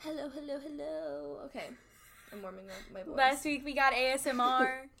Hello, hello, hello. Okay, I'm warming up my voice. Last week we got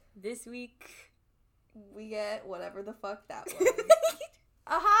ASMR. This week we get whatever the fuck that was.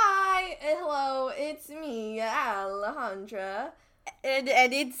 Hi, hello, it's me, Alejandra. And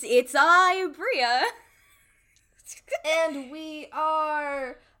it's I, Bria. And we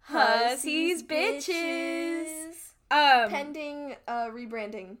are Hussies Bitches. Pending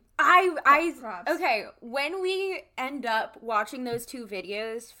rebranding. Okay, when we end up watching those two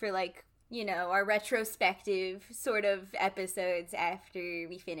videos for, like, you know, our retrospective sort of episodes after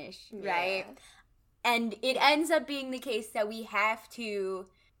we finish, right? And it ends up being the case that we have to,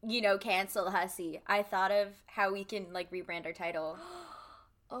 you know, cancel Hussy. I thought of how we can, like, rebrand our title.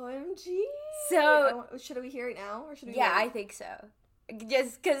 OMG. So, should we hear it now? Or should we I think so.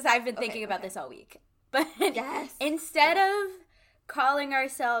 Just because I've been thinking about this all week. But instead of calling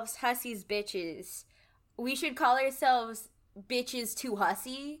ourselves Hussies Bitches, we should call ourselves Bitches to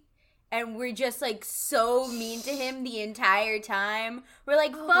Hussy. And we're just, like, so mean to him the entire time. We're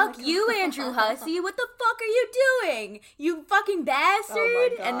like, fuck you, Andrew Hussey. What the fuck are you doing? You fucking bastard. Oh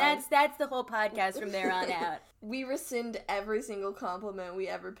my God. And that's the whole podcast from there on out. We rescind every single compliment we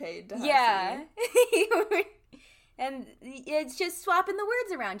ever paid to Hussey. Yeah. And it's just swapping the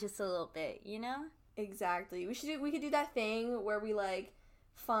words around just a little bit, you know? Exactly. We could do that thing where we, like,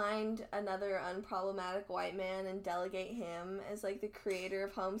 find another unproblematic white man and delegate him as, like, the creator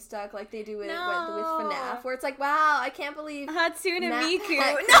of Homestuck, like they do with FNAF, where it's like, wow, I can't believe Hatsune Miku.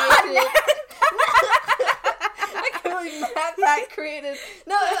 I can't believe Matt created.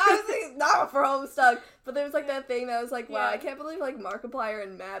 No, I was like, not for Homestuck, but there was, like, that thing that was like, wow, I can't believe, like, Markiplier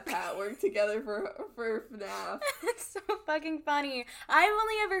and Matt Pat worked together for FNAF. That's so fucking funny. I've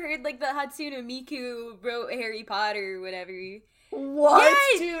only ever heard, like, the Hatsune Miku wrote Harry Potter or whatever. What?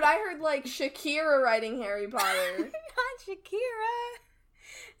 Yes! Dude, I heard, like, Shakira writing Harry Potter. Not Shakira.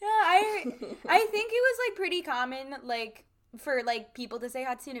 No, I think it was, like, pretty common, like, for, like, people to say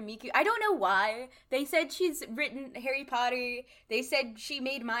Hatsune Miku. I don't know why. They said she's written Harry Potter. They said she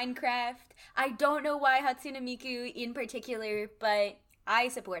made Minecraft. I don't know why Hatsune Miku in particular, but I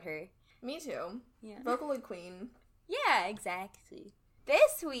support her. Me too. Yeah. Vocaloid queen. Yeah, exactly.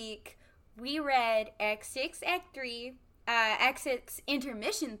 This week, we read Act 6, Act 3, Act 6,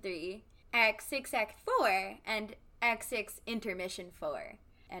 Intermission 3, Act 6, Act 4, and Act 6, Intermission 4.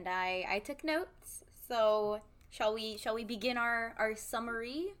 And I took notes, so shall we begin our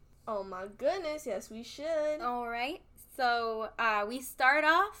summary? Oh my goodness, yes we should. Alright, so we start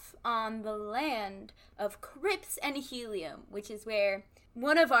off on the land of Crypts and Helium, which is where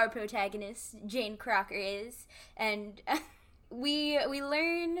one of our protagonists, Jane Crocker, is, and we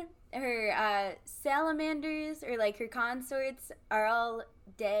learn her salamanders, or like her consorts, are all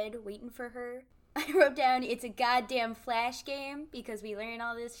dead waiting for her. I wrote down, it's a goddamn Flash game, because we learn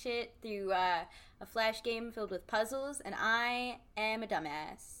all this shit through a Flash game filled with puzzles, and I am a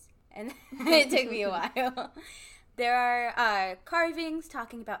dumbass. And it took me a while. There are carvings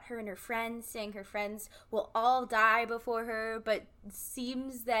talking about her and her friends, saying her friends will all die before her, but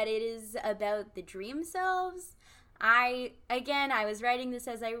seems that it is about the dream selves. I was writing this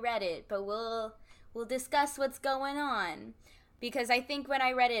as I read it, but we'll discuss what's going on. Because I think when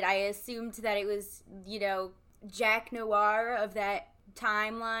I read it, I assumed that it was, you know, Jack Noir of that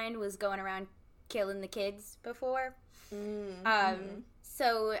timeline was going around killing the kids before.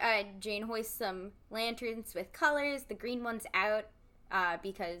 So Jane hoists some lanterns with colors. The green one's out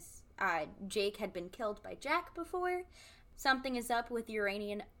because Jake had been killed by Jack before. Something is up with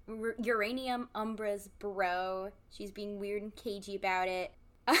Uranium Umbra's bro. She's being weird and cagey about it.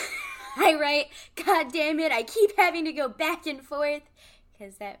 I write, God damn it, I keep having to go back and forth,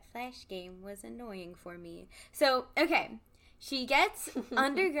 because that Flash game was annoying for me. So, okay, she gets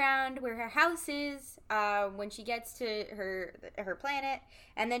underground where her house is when she gets to her planet,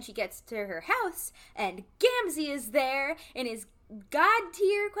 and then she gets to her house, and Gamzee is there in his God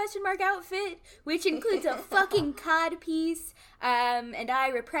tier ? Outfit, which includes a fucking cod piece, and I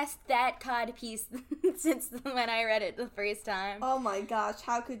repressed that cod piece since when I read it the first time. Oh my gosh,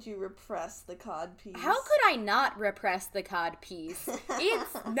 how could you repress the cod piece? How could I not repress the cod piece?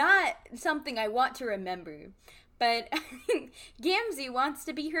 It's not something I want to remember. But Gamzee wants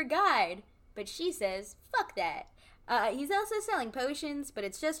to be her guide, but she says, fuck that. He's also selling potions, but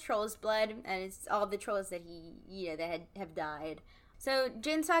it's just troll's blood, and it's all the trolls that that have died. So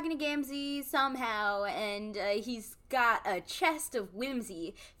Jane's talking to Gamzee somehow, and he's got a chest of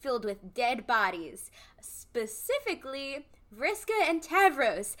whimsy filled with dead bodies, specifically Vriska and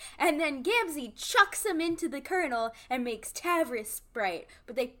Tavros, and then Gamzee chucks them into the kernel and makes Tavros Sprite,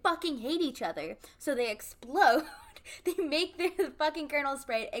 but they fucking hate each other, so they explode. They make the fucking Colonel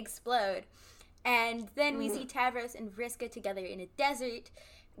Sprite explode. And then we see Tavros and Vriska together in a desert.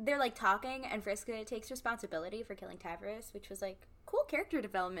 They're, like, talking, and Vriska takes responsibility for killing Tavros, which was, like, cool character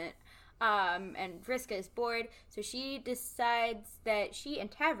development. And Vriska is bored, so she decides that she and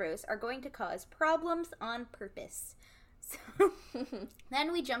Tavros are going to cause problems on purpose. So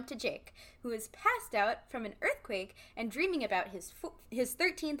then we jump to Jake, who is passed out from an earthquake and dreaming about his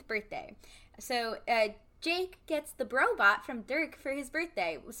 13th birthday. So, Jake gets the Brobot from Dirk for his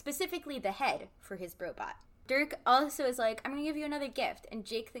birthday, specifically the head for his Brobot. Dirk also is like, I'm gonna give you another gift, and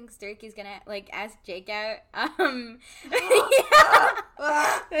Jake thinks Dirk is gonna, like, ask Jake out.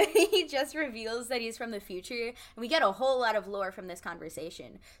 He just reveals that he's from the future, and we get a whole lot of lore from this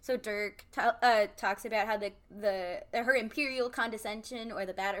conversation. So Dirk talks about how her imperial condescension, or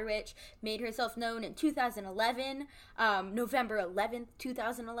the Batter Witch, made herself known in 2011, November 11th,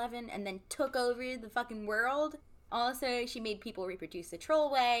 2011, and then took over the fucking world. Also, she made people reproduce the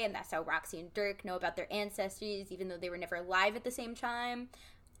Troll Way, and that's how Roxy and Dirk know about their ancestors, even though they were never alive at the same time.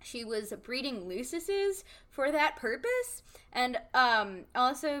 She was breeding Lucises for that purpose, and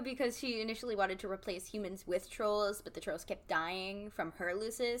also because she initially wanted to replace humans with trolls, but the trolls kept dying from her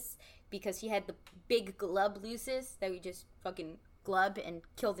Lucis, because she had the big glub Lucis that would just fucking glub and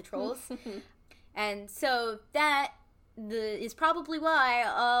kill the trolls. And so that is probably why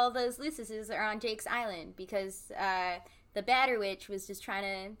all those Lucises are on Jake's island, because the Batter Witch was just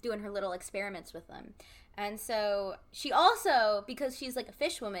doing her little experiments with them. And so she also, because she's like a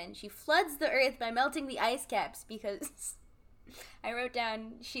fish woman, she floods the earth by melting the ice caps, because I wrote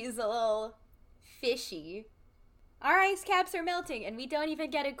down she's a little fishy. Our ice caps are melting, and we don't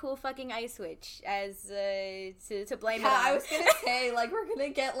even get a cool fucking ice witch as to blame it on. I was gonna say, like, we're gonna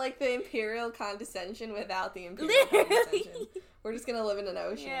get, like, the Imperial condescension without the Imperial condescension. We're just gonna live in an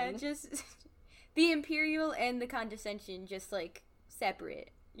ocean. Yeah, just the Imperial and the condescension just, like, separate.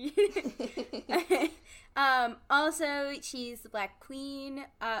 Also, she's the Black Queen.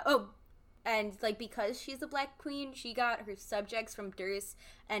 And, like, because she's the Black Queen, she got her subjects from Durs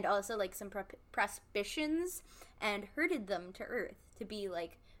and also, like, some prospitions and herded them to Earth to be,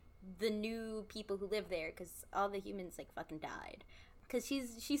 like, the new people who live there, because all the humans, like, fucking died. Because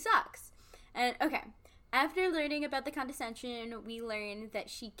she sucks. And, okay, after learning about the condescension, we learn that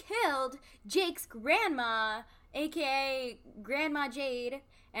she killed Jake's grandma, a.k.a. Grandma Jade,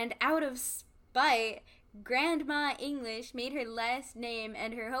 and out of spite, Grandma English made her last name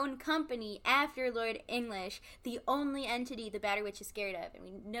and her own company after Lord English, the only entity the Batter Witch is scared of. And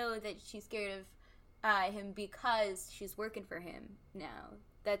we know that she's scared of him because she's working for him now.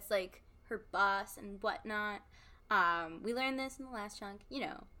 That's, like, her boss and whatnot. We learned this in the last chunk. You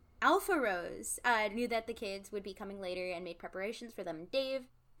know, Alpha Rose knew that the kids would be coming later and made preparations for them and Dave.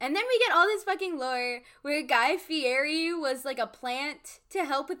 And then we get all this fucking lore where Guy Fieri was, like, a plant to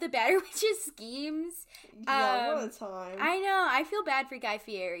help with the Batter Witch's schemes. Yeah, what a time. I know. I feel bad for Guy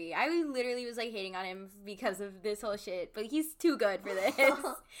Fieri. I literally was, like, hating on him because of this whole shit. But he's too good for this.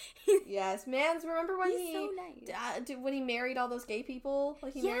 Yes, man. Remember when so nice. When he married all those gay people?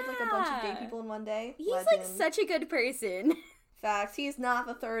 Like, he married, like, a bunch of gay people in one day? He's, like, such a good person. Facts. He's not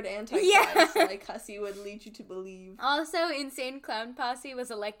the third Antichrist, like Hussey would lead you to believe. Also, Insane Clown Posse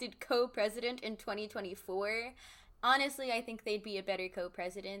was elected co-president in 2024. Honestly, I think they'd be a better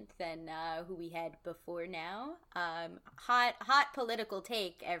co-president than who we had before now. Hot political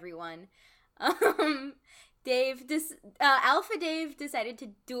take, everyone. Alpha Dave decided to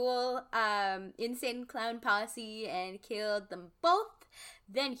duel Insane Clown Posse and killed them both.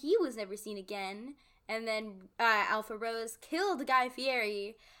 Then he was never seen again. And then Alpha Rose killed Guy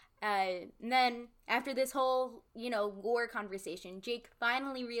Fieri. And then after this whole, war conversation, Jake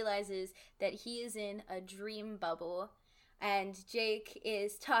finally realizes that he is in a dream bubble. And Jake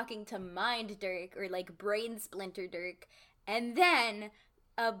is talking to Mind Dirk, or, like, Brain Splinter Dirk. And then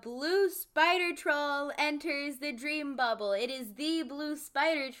a blue spider troll enters the dream bubble. It is the blue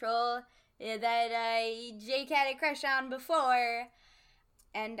spider troll that Jake had a crush on before.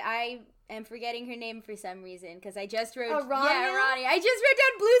 And I am forgetting her name for some reason, because I just wrote... Arania? Yeah, Arania. I just wrote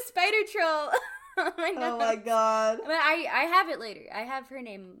down Blue Spider Troll. Oh my god. But I have it later. I have her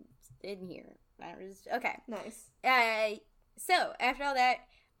name in here. Okay. Nice. So, after all that,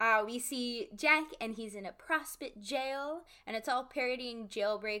 we see Jack, and he's in a prospect jail, and it's all parodying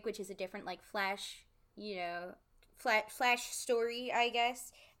Jailbreak, which is a different, like, Flash, Flash story, I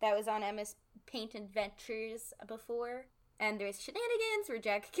guess, that was on MS Paint Adventures before. And there's shenanigans where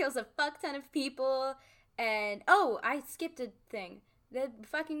Jack kills a fuck ton of people. And, I skipped a thing. The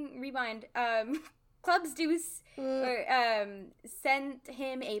fucking rewind. Clubs Deuce sent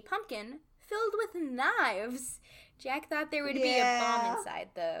him a pumpkin filled with knives. Jack thought there would be a bomb inside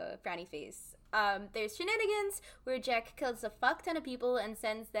the frowny face. There's shenanigans where Jack kills a fuck ton of people and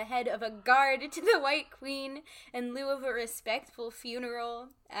sends the head of a guard to the White Queen in lieu of a respectful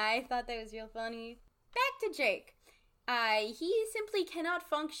funeral. I thought that was real funny. Back to Jake. He simply cannot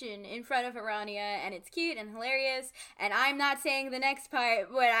function in front of Arania, and it's cute and hilarious, and I'm not saying the next part,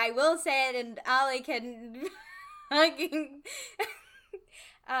 but I will say it, and Ollie can fucking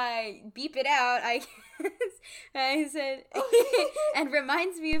beep it out, I guess. I said, and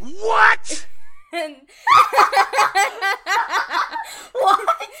reminds me of... What? And What?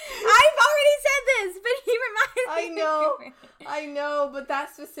 I've already said this, but he reminds me. I know, but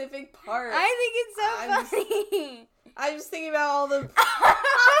that specific part. I think it's so funny. I'm just thinking about all the...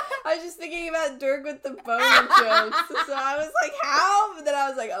 I was just thinking about Dirk with the boner jokes. So I was like, how? But then I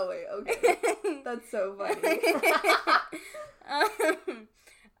was like, oh wait, okay. That's so funny.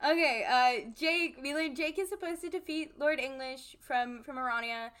 Okay, we learned Jake is supposed to defeat Lord English from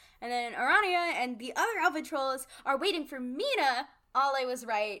Arania, and then Arania and the other Alpha Trolls are waiting for Mina. Ollie was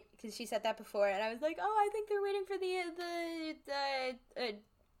right, because she said that before, and I was like, oh, I think they're waiting for the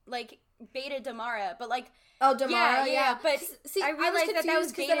Beta Damara, but like... Oh, Damara, yeah. But see, I realized that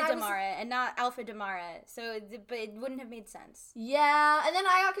was Beta Damara and not Alpha Damara, so but it wouldn't have made sense. Yeah, and then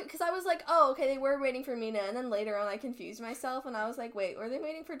because I was like, oh, okay, they were waiting for Mina, and then later on I confused myself, and I was like, wait, were they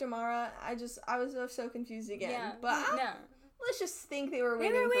waiting for Damara? I was so confused again. Yeah, but no. Let's just think they were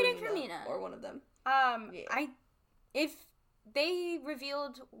waiting for Mina. Or one of them. If they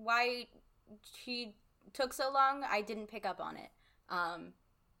revealed why she took so long, I didn't pick up on it.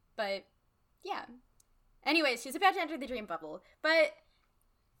 But yeah. Anyways, she's about to enter the dream bubble. But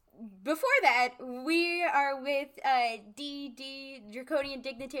before that, we are with D Draconian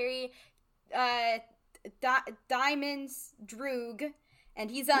Dignitary Diamonds Droog,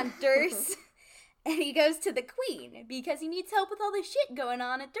 and he's on Durst, and he goes to the Queen because he needs help with all the shit going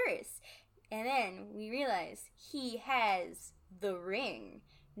on at Durst. And then we realize he has the ring,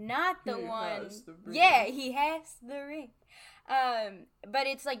 not the one. Yeah, he has the ring. But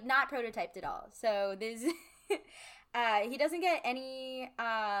it's like not prototyped at all. So there's he doesn't get any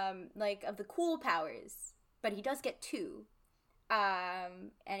like of the cool powers, but he does get 2.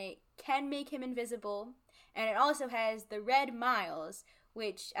 And it can make him invisible, and it also has the red miles,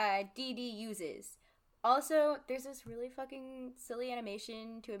 which DD uses. Also, there's this really fucking silly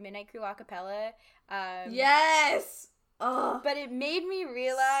animation to a Midnight Crew acapella. Yes. Oh, but it made me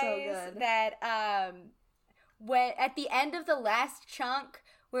realize that when at the end of the last chunk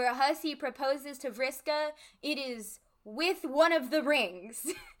where Hussey proposes to Vriska, it is with one of the rings.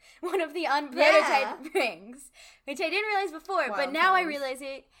 One of the unprototyped rings. Which I didn't realize before, but now I realize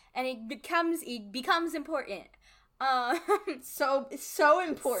it, and it becomes important. So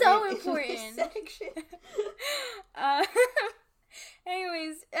important. So important. In this section.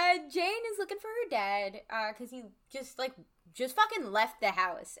 Anyways, Jane is looking for her dad, because he just fucking left the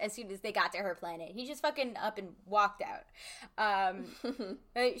house as soon as they got to her planet. He just fucking up and walked out.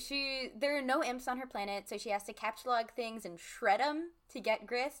 There are no imps on her planet, so she has to capsulog things and shred them to get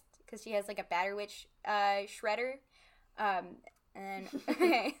Grist, because she has like a Batterwitch shredder. And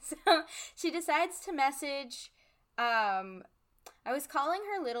okay, so she decides to message. I was calling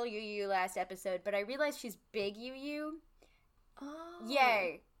her Little Yu last episode, but I realized she's Big Yu. Oh.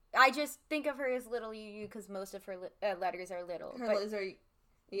 Yay. I just think of her as Little Yu because most of her letters are little. Her letters are,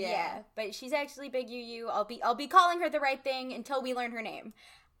 yeah. But she's actually Big Yu. I'll be calling her the right thing until we learn her name.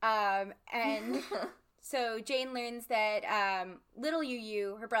 And so Jane learns that Little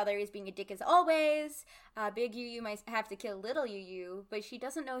Yu, her brother, is being a dick as always. Big Yu might have to kill Little Yu, but she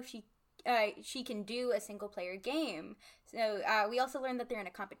doesn't know if she can do a single player game. So we also learned that they're in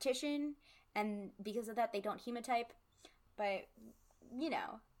a competition, and because of that, they don't hemotype. But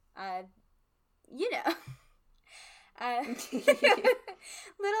Little Yu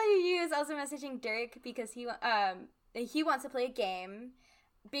is also messaging Dirk because he wants to play a game.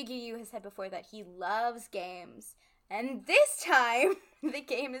 Big Yu has said before that he loves games, and this time the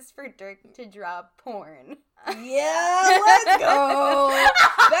game is for Dirk to draw porn. Yeah, let's go.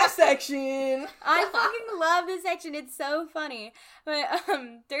 That section. I fucking love this section. It's so funny. But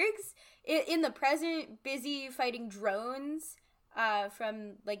Dirk's in the present busy fighting drones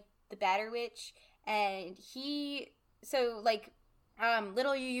from like the Batterwitch, and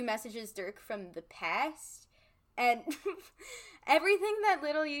Little Yu messages Dirk from the past, and everything that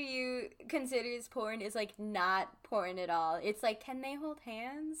Little Yu considers porn is like not porn at all. It's like, can they hold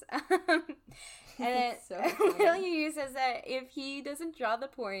hands? And then Little Yu says that if he doesn't draw the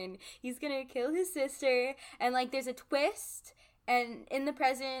porn, he's gonna kill his sister, and like there's a twist, And in the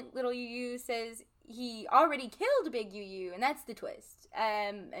present, little Yu says he already killed Big Yu, and that's the twist.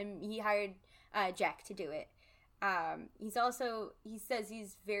 And he hired Jack to do it. He says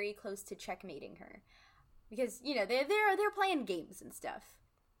he's very close to checkmating her. Because, you know, they're playing games and stuff.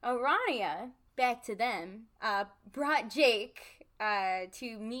 Arania, back to them, brought Jake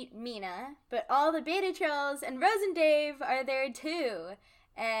to meet Mina, but all the Beta Trolls and Rosendave are there too,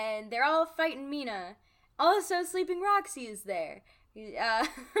 and they're all fighting Mina. Also, Sleeping Roxy is there.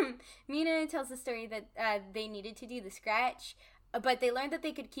 Mina tells the story that they needed to do the scratch, but they learned that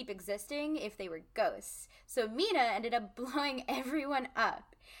they could keep existing if they were ghosts. So Mina ended up blowing everyone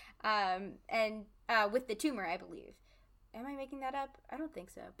up, and with the tumor, I believe. Am I making that up? I don't think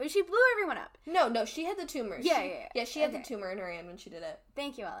so. But she blew everyone up. No, she had the tumor. Yeah. Yeah, she had the tumor in her hand when she did it.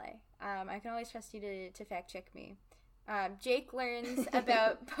 Thank you, Ale. I can always trust you to fact check me. Jake learns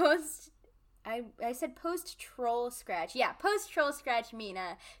about I said post-troll scratch. Yeah, post-troll scratch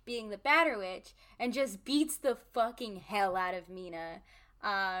Mina being the Batter Witch and just beats the fucking hell out of Mina.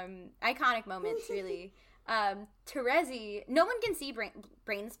 Iconic moments, really. Terezi, no one can see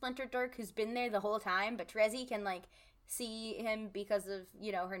Brain Splinter Dirk, who's been there the whole time, but Terezi can, like, see him because of,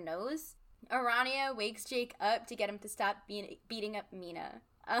 you know, her nose. Arania wakes Jake up to get him to stop beating up Mina.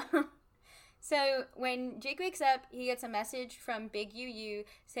 So when Jake wakes up, he gets a message from Big Yu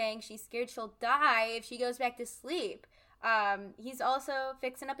saying she's scared she'll die if she goes back to sleep. He's also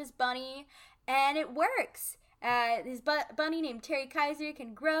fixing up his bunny, and it works. His bunny named Terry Kaiser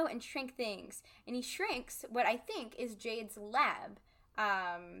can grow and shrink things, and he shrinks what I think is Jade's lab,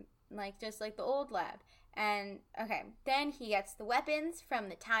 just like the old lab. And okay, then he gets the weapons from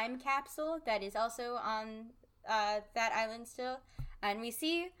the time capsule that is also on that island still, and we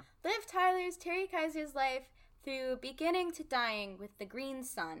see Liv Tyler's Terry Kaiser's life through beginning to dying with the green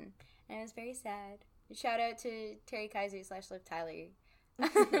sun, and it was very sad. Shout out to Terry Kaiser / Liv Tyler.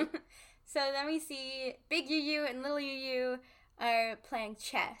 So then we see Big Yu and Little Yu are playing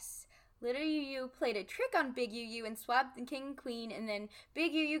chess. Little Yu played a trick on Big Yu and swapped the king and queen, and then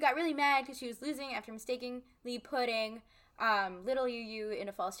Big Yu got really mad because she was losing after mistakenly putting Little Yu in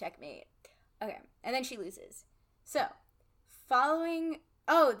a false checkmate. Okay, and then she loses. So,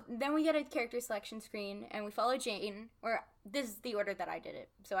 then we get a character selection screen, and we follow Jane, or this is the order that I did it,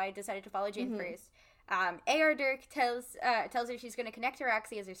 so I decided to follow Jane first. A.R. Dirk tells her she's going to connect to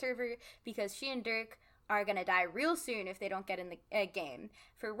Roxy as her server because she and Dirk are going to die real soon if they don't get in the game.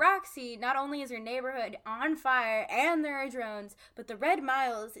 For Roxy, not only is her neighborhood on fire and there are drones, but the Red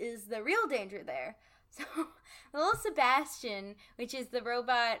Miles is the real danger there. So, little Sebastian, which is the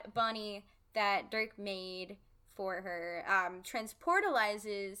robot bunny that Dirk made for her,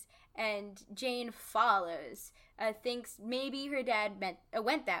 transportalizes, and Jane follows. Thinks maybe her dad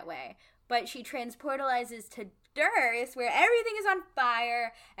went that way, but she transportalizes to Durst, where everything is on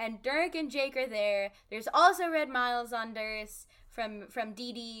fire, and Dirk and Jake are there. There's also Red Miles on Durst from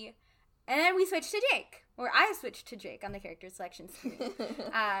DD, and then we switch to Jake, or I switched to Jake on the character selection screen.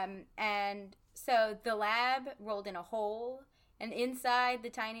 And so the lab rolled in a hole, and inside the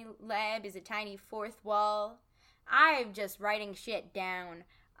tiny lab is a tiny fourth wall. I'm just writing shit down,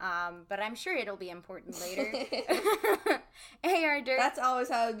 but I'm sure it'll be important later. A.R. Dirk. That's always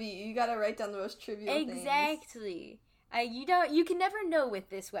how it be. You gotta write down the most trivial things. Exactly. You can never know with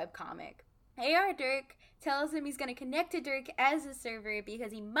this webcomic. A.R. Dirk tells him he's gonna connect to Dirk as a server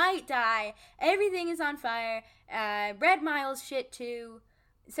because he might die. Everything is on fire. Red Miles shit too.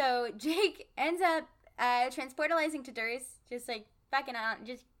 So Jake ends up transportalizing to Durst, just like fucking out.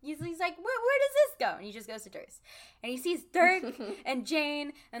 He's like, where does this go? And he just goes to Durst, and he sees Dirk and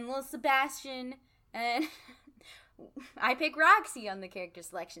Jane and little Sebastian, and I pick Roxy on the character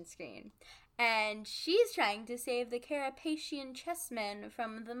selection screen, and she's trying to save the Carapacian chessmen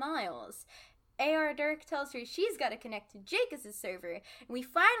from the Miles. A.R. Dirk tells her she's got to connect to Jake as his server, and we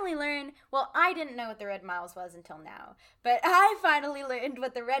finally learn, well, I didn't know what the Red Miles was until now, but I finally learned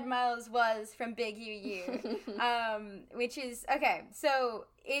what the Red Miles was from Big Yu, which is, okay, so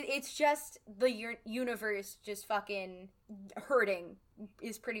it's just the universe just fucking hurting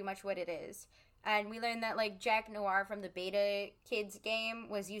is pretty much what it is. And we learned that, like, Jack Noir from the Beta Kids game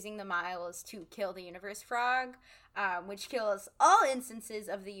was using the Miles to kill the Universe Frog, which kills all instances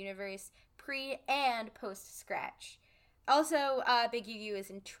of the universe pre and post Scratch. Also, Big Yu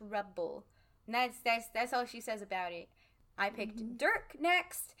is in trouble. And that's all she says about it. I picked Dirk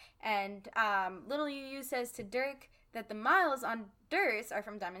next, and Little Yu says to Dirk that the Miles on Durst are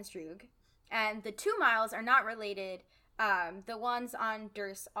from Diamond's Droog, and the 2 Miles are not related. The ones on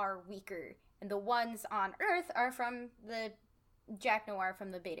Durst are weaker, and the ones on Earth are from the Jack Noir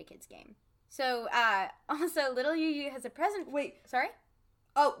from the Beta Kids game. So, also, little Yu Yu has a present. Wait. Sorry?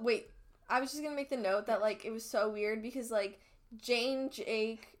 Oh, wait. I was just gonna make the note that, like, it was so weird because, like, Jane,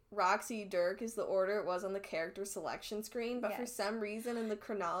 Jake, Roxy, Dirk is the order it was on the character selection screen, but for some reason in the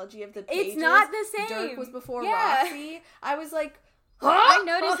chronology of the pages, it's not the same. Dirk was before Roxy. I was like, huh? I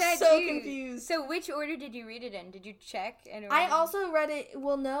noticed that so too. Confused. So which order did you read it in? Did you check? I also read it,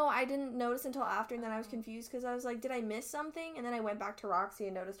 well, no, I didn't notice until after, and then I was confused because I was like, did I miss something? And then I went back to Roxy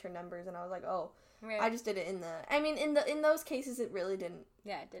and noticed her numbers, and I was like, oh. Right. I just did it in those cases it really didn't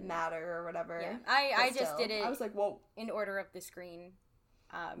matter or whatever. Yeah. I just did it. I was like, whoa. In order of the screen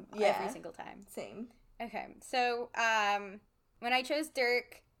every single time. Same. Okay. So when I chose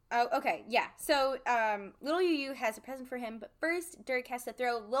Dirk, so little Yu Yu has a present for him, but first Dirk has to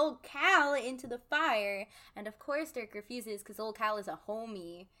throw Lil Cal into the fire, and of course Dirk refuses because Lil Cal is a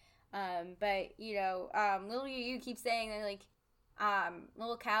homie. But little Yu Yu keeps saying that, like,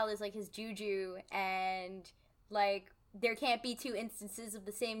 Lil Cal is like his juju, and like there can't be two instances of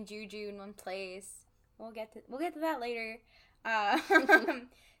the same juju in one place. We'll get to that later.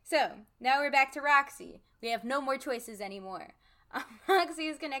 So now we're back to Roxy. We have no more choices anymore. Roxy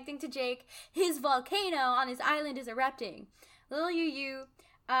is connecting to Jake. His volcano on his island is erupting. Little Yu Yu,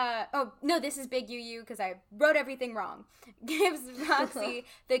 this is Big Yu Yu because I wrote everything wrong. Gives Roxy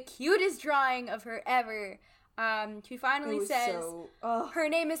the cutest drawing of her ever. She finally says her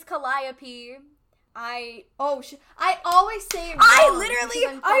name is Calliope. I always say it wrong.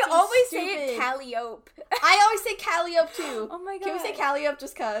 I always say it Calliope. I always say Calliope too. Oh my god. Can we say Calliope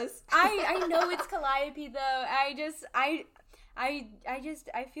just cause? I know it's Calliope though. I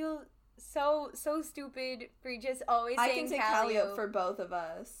feel so stupid for just always saying Calliope. I can say Calliope for both of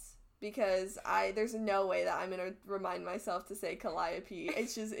us. Because there's no way that I'm gonna remind myself to say Calliope.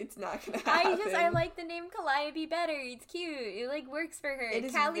 It's not gonna happen. I like the name Calliope better. It's cute. It like works for her. It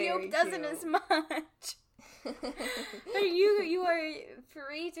is Calliope doesn't as much. But you are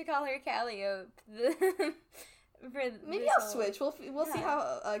free to call her Calliope. Maybe I'll switch. We'll see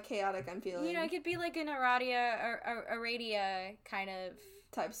how chaotic I'm feeling. It could be like an Aradia kind of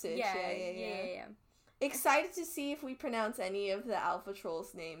type stitch. Yeah. Excited to see if we pronounce any of the Alpha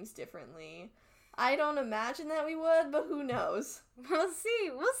Trolls' names differently. I don't imagine that we would, but who knows? We'll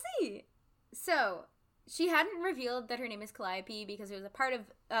see. So, she hadn't revealed that her name is Calliope because it was a part of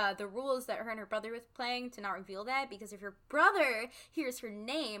the rules that her and her brother was playing to not reveal that, because if your brother hears her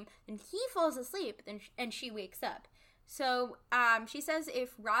name, then he falls asleep and she wakes up. So, she says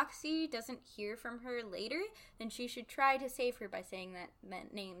if Roxy doesn't hear from her later, then she should try to save her by saying that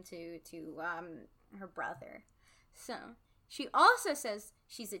name to her brother. So, she also says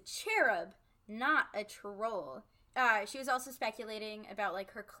she's a cherub, not a troll. She was also speculating about,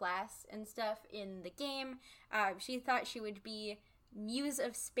 like, her class and stuff in the game. She thought she would be Muse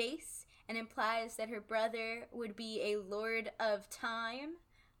of Space, and implies that her brother would be a Lord of Time.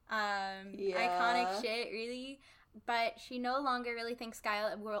 Iconic shit, really. But she no longer really thinks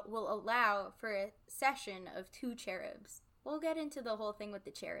Skylab will allow for a session of two cherubs. We'll get into the whole thing with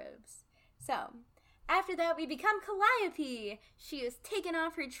the cherubs. So, after that, we become Calliope. She has taken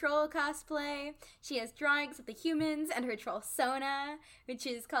off her troll cosplay. She has drawings of the humans and her troll Sona, which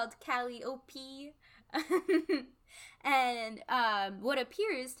is called Calliope. And what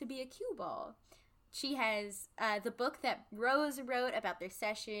appears to be a cue ball. She has the book that Rose wrote about their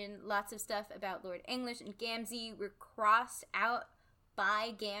session. Lots of stuff about Lord English and Gamzee were crossed out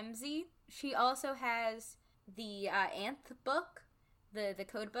by Gamzee. She also has the Anth book, the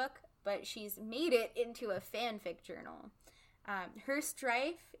code book, but she's made it into a fanfic journal. Her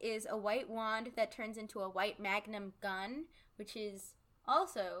strife is a white wand that turns into a white magnum gun, which is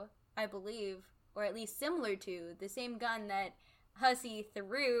also, I believe, or at least similar to, the same gun that Hussey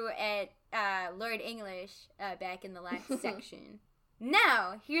threw at Lord English back in the last section.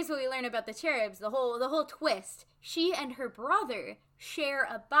 Now, here's what we learn about the cherubs, the whole twist. She and her brother share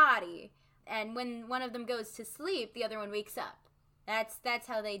a body, and when one of them goes to sleep, the other one wakes up. That's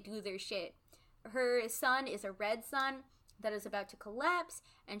how they do their shit. Her sun is a red sun that is about to collapse,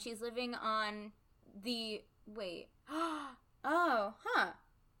 and she's living on the... Wait. Oh, huh.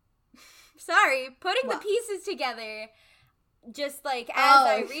 Sorry, putting the pieces together, just like as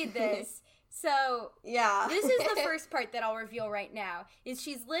I read this. So, yeah. This is the first part that I'll reveal right now, is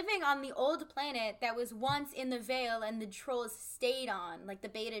she's living on the old planet that was once in the Veil and the trolls stayed on, like the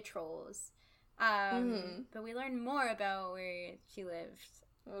beta trolls. But we learn more about where she lives.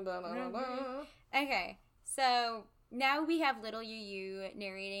 Okay, so now we have little Yu Yu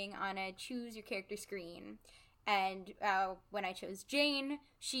narrating on a choose your character screen. And when I chose Jane,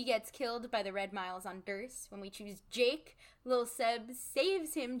 she gets killed by the Red Miles on Durst. When we choose Jake, Lil Seb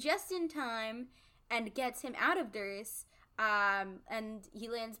saves him just in time and gets him out of Durst. And he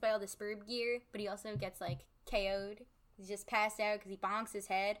lands by all the Spurb gear, but he also gets, like, KO'd. He's just passed out because he bonks his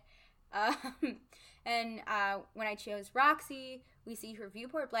head. And when I chose Roxy, we see her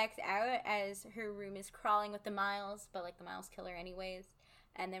viewport blacks out as her room is crawling with the Miles, but, like, the Miles kill her anyways.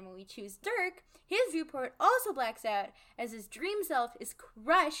 And then when we choose Dirk, his viewport also blacks out as his dream self is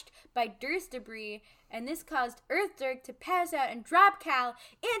crushed by Durst debris, and this caused Earth Dirk to pass out and drop Cal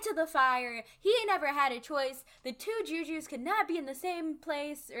into the fire. He never had a choice. The two Jujus could not be in the same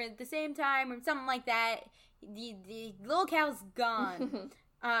place or at the same time or something like that. The little Cal's gone.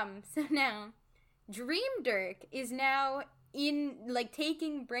 So now, Dream Dirk is now in, like,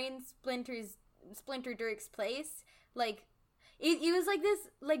 taking Splinter Dirk's place. Like, it was like this,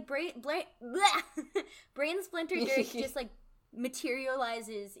 like, Brain Splinter Dirk just, like,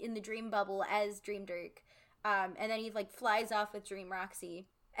 materializes in the dream bubble as Dream Dirk. And then he, like, flies off with Dream Roxy.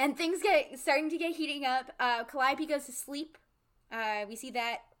 And things starting to get heating up. Calliope goes to sleep. We see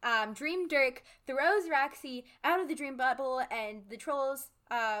that. Dream Dirk throws Roxy out of the dream bubble, and the trolls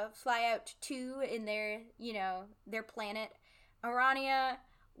fly out too in their, their planet. Arania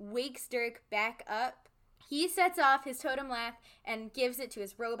wakes Dirk back up. He sets off his totem laugh and gives it to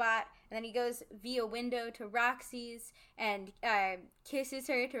his robot, and then he goes via window to Roxy's and kisses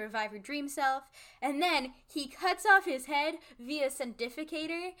her to revive her dream self, and then he cuts off his head via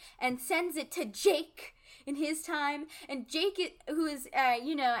Sendificator and sends it to Jake in his time, and Jake, who is, at...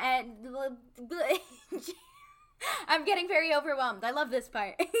 I'm getting very overwhelmed. I love this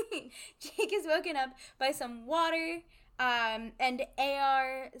part. Jake is woken up by some water, and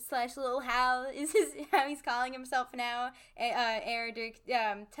AR/Little Hal is how he's calling himself now. AR Dirk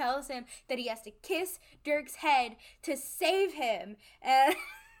tells him that he has to kiss Dirk's head to save him.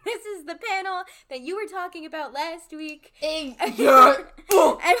 This is the panel that you were talking about last week. And with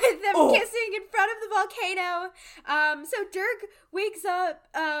them kissing in front of the volcano. So Dirk wakes up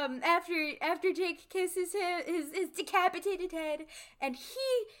after Jake kisses his decapitated head, and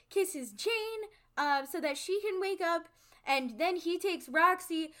he kisses Jane so that she can wake up. And then he takes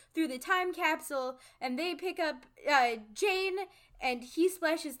Roxy through the time capsule, and they pick up Jane, and he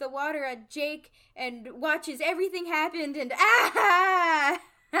splashes the water on Jake and watches everything happen, and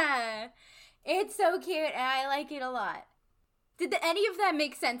it's so cute, and I like it a lot. Did any of that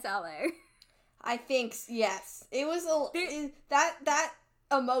make sense, Ale? I think yes. It was that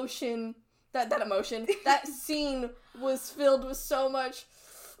emotion, that scene was filled with so much.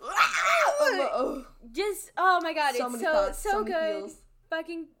 Just, oh my god, so it's so good. Feels.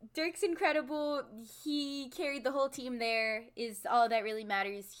 Fucking Dirk's incredible. He carried the whole team there, is all that really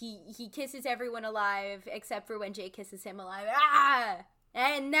matters. He kisses everyone alive, except for when Jake kisses him alive.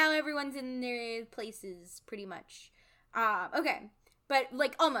 And now everyone's in their places, pretty much. Okay. But,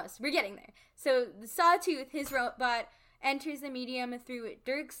 like, almost. We're getting there. So, the Sawtooth, his robot, enters the medium through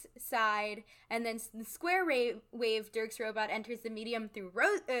Dirk's side, and then the square wave Dirk's robot enters the medium through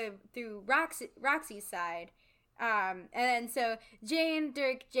Roxy's side. And then so Jane,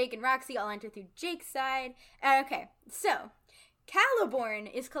 Dirk, Jake, and Roxy all enter through Jake's side. Okay, so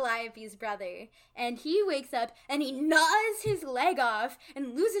Caliborn is Calliope's brother, and he wakes up and he gnaws his leg off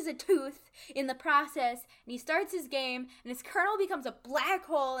and loses a tooth in the process, and he starts his game, and his kernel becomes a black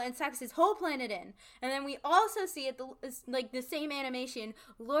hole and sucks his whole planet in. And then we also see at the same animation,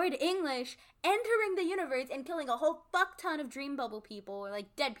 Lord English entering the universe and killing a whole fuck ton of dream bubble people, or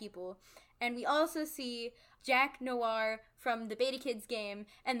like dead people. And we also see Jack Noir from the Beta Kids game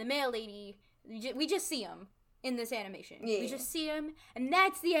and the Mail Lady. We just see them in this animation. Yeah. We just see him, and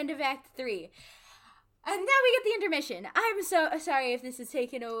that's the end of Act 3. And now we get the intermission. I'm so sorry if this has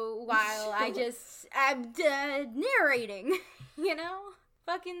taken a while. I'm narrating,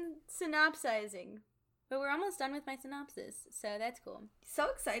 fucking synopsizing. But we're almost done with my synopsis, so that's cool. So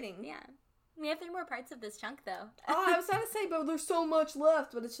exciting. Yeah. We have 3 more parts of this chunk, though. I was about to say, but there's so much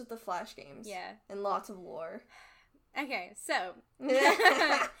left, but it's just the Flash games. Yeah. And lots of lore. Okay, so...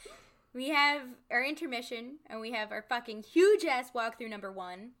 We have our intermission, and we have our fucking huge-ass walkthrough number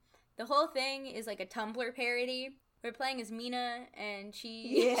 1. The whole thing is like a Tumblr parody. We're playing as Mina, and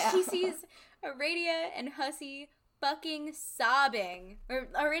she sees Aradia and Hussy fucking sobbing. Or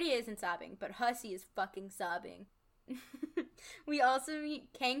Aradia isn't sobbing, but Hussy is fucking sobbing. We also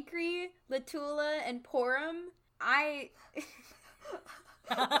meet Kankri, Latula, and Porum. I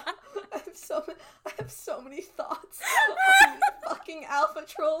have so many thoughts on these fucking alpha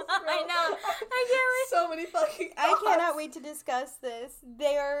trolls, bro. I know. I can't wait. So many fucking I cannot wait to discuss this.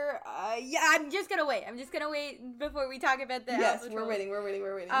 They're, I'm just gonna wait. Before we talk about the alpha trolls. We're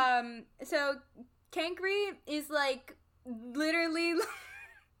waiting. So Kankri is, like, literally,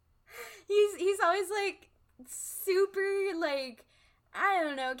 he's always, like, super, like, I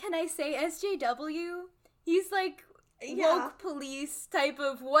don't know, can I say SJW? He's, like, woke police type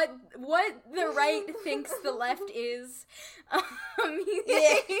of what the right thinks the left is.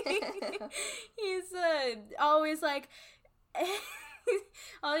 He's always, like,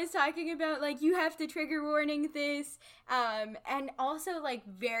 always talking about, like, you have to trigger warning this, and also, like,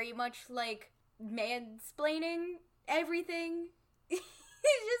 very much, like, mansplaining everything. He's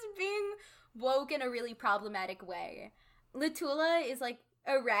just being woke in a really problematic way. Latula is, like,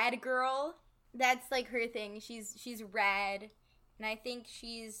 a rad girl. That's, like, her thing. She's rad. And I think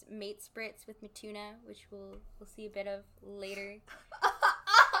she's mate spritz with Matuna, which we'll see a bit of later.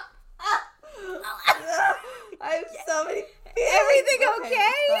 I have so many feelings. Everything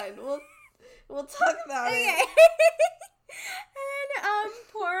okay? Fine. We'll talk about it. And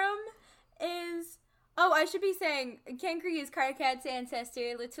Porum is... Oh, I should be saying, Kankri is Karkat's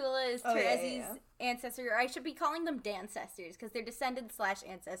ancestor, Latula is Terezi's ancestor, or I should be calling them Dancestors, because they're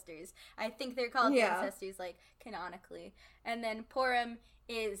descendants/ancestors. I think they're called Dancestors, like, canonically. And then Porum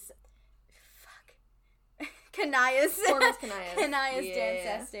is... Kanaya's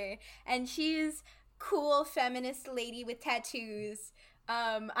Dancestor. And she's cool feminist lady with tattoos.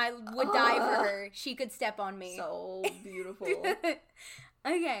 I would die for her. She could step on me. So beautiful.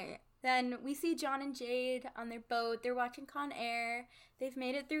 Okay. Then we see John and Jade on their boat. They're watching Con Air. They've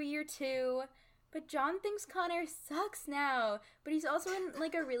made it through year 2. But John thinks Con Air sucks now. But he's also in,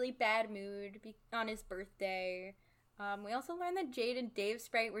 like, a really bad mood on his birthday. We also learned that Jade and Dave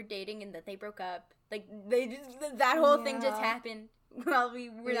Sprite were dating and that they broke up. Like, that whole thing just happened while we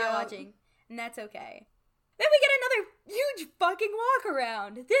were not watching. And that's okay. Then we get another huge fucking walk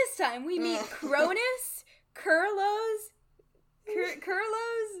around. This time we meet Cronus, Kurlos,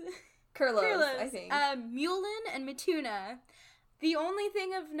 I think. Mulin and Matuna. The only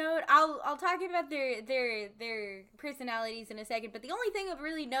thing of note, I'll talk about their personalities in a second, but the only thing of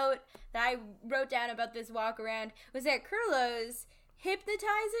really note that I wrote down about this walk around was that Kurlos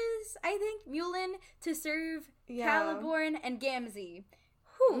hypnotizes, I think, Mulin to serve Caliborn and Gamzee.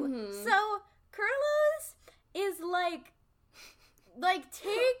 Mm-hmm. So Kurlos is like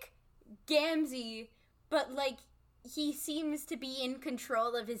take Gamzee, but, like, he seems to be in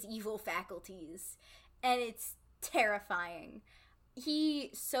control of his evil faculties, and it's terrifying. He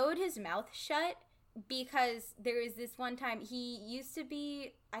sewed his mouth shut because there was this one time he used to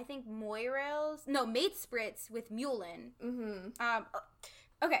be, I think, mate spritz with Mulin. Mm-hmm.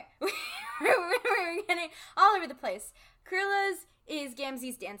 Okay. We're getting all over the place. Kurlos is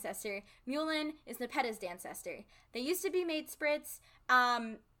Gamzee's Dancestor. Mulin is Nepeta's Dancestor. They used to be mate spritz,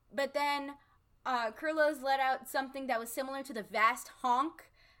 but then Kurlos let out something that was similar to the Vast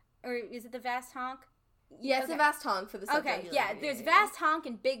Honk. Or is it the Vast Honk? Yes, the Vast Honk for the subjugular. Okay, yeah, there's Vast Honk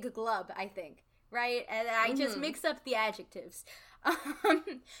and Big Glub, I think. Right? And I just mixed up the adjectives.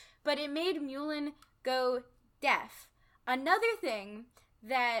 But it made Mulin go deaf. Another thing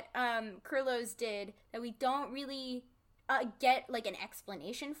that Kurlos did that we don't really get, like, an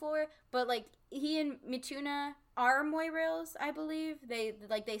explanation for, but, like, he and Matuna are Moirails, I believe. They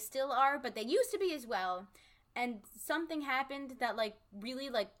still are, but they used to be as well. And something happened that, like, really,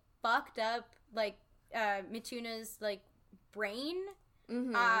 like, fucked up, like, Mituna's, like, brain.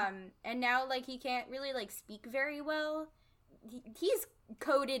 Mm-hmm. And now, like, he can't really, like, speak very well. He's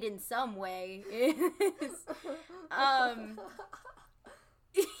coded in some way.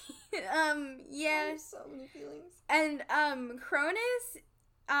 Yeah. So many feelings. And, Cronus,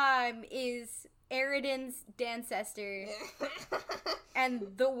 is Eridan's Dancestor.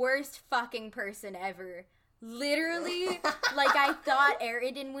 And the worst fucking person ever. Literally, like, I thought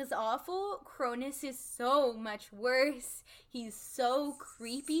Eridan was awful. Cronus is so much worse. He's so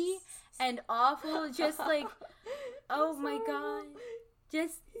creepy and awful. Just, like, oh my god.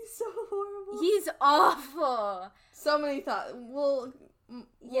 Just, he's so horrible. He's awful. So many thoughts. We'll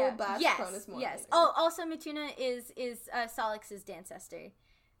bash Cronus more. Yes. Oh, also Matuna is Solix's Dancestor.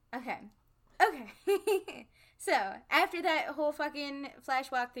 Okay. So, after that whole fucking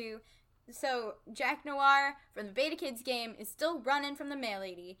flash walkthrough, so Jack Noir from the Beta Kids game is still running from the Mail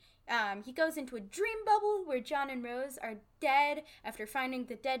Lady. He goes into a dream bubble where John and Rose are dead after finding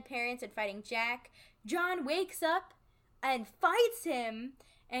the dead parents and fighting Jack. John wakes up and fights him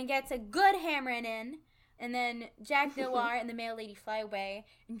and gets a good hammering in. And then Jack Noir and the Mail Lady fly away.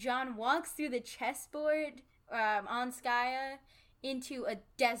 And John walks through the chessboard on Skya into a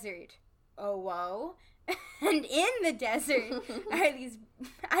desert. Oh, whoa. And in the desert are these...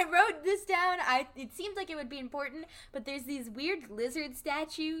 I wrote this down. It seemed like it would be important, but there's these weird lizard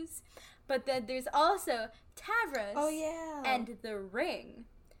statues. But then there's also Tavros and the ring.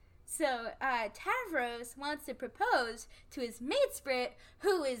 So Tavros wants to propose to his matesprit,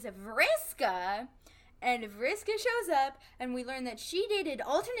 who is Vriska. And Vriska shows up, and we learn that she dated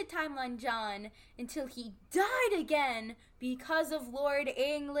alternate timeline John until he died again because of Lord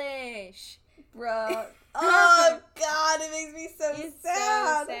English. Bro. Oh, God, it makes me so it's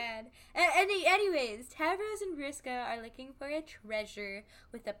sad. So sad. Anyways, Tavros and Vriska are looking for a treasure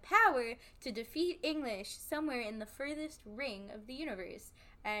with the power to defeat English somewhere in the furthest ring of the universe.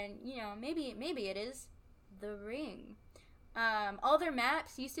 And, you know, maybe it is the ring. All their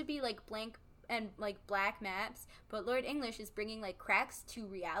maps used to be, like, blank and, like, black maps, but Lord English is bringing, like, cracks to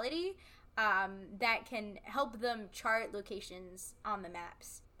reality that can help them chart locations on the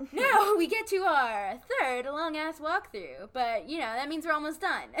maps. Now we get to our third long-ass walkthrough, but, you know, that means we're almost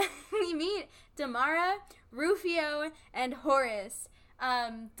done. We meet Damara, Rufio, and Horus.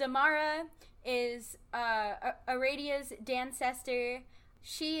 Damara is Aradia's Dancester.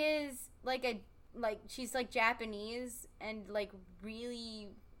 She is, she's, like, Japanese and, like, really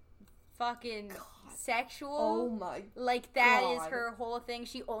fucking sexual. Oh my Like, that is her whole thing.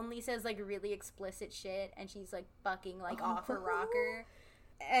 She only says, like, really explicit shit, and she's, like, fucking, like, off her rocker.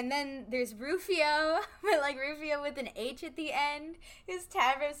 And then there's Rufio, but, like, Rufio with an H at the end is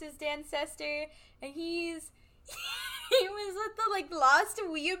Tavros' Dancester, and he was with the, like, lost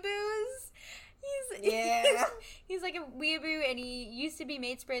weeaboos. He's like a weeaboo, and he used to be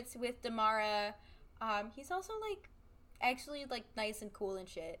matesprits with Damara. He's also, like, actually, like, nice and cool and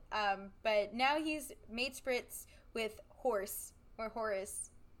shit. But now he's matesprits with Horse, or Horus,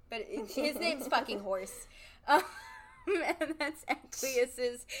 but his name's fucking Horse. And that's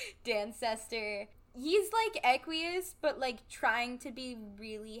Equius's Dancester. He's like Equius, but, like, trying to be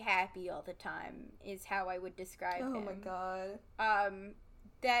really happy all the time is how I would describe him. Oh my god.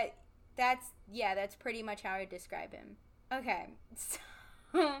 That's pretty much how I would describe him. Okay. So,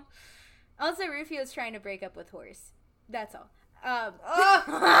 also, Rufio's trying to break up with Horse. That's all. And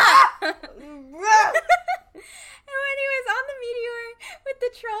anyways, on the Meteor with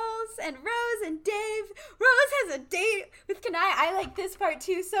the trolls and Rose and Dave. Rose has a date with Kanaya. I like this part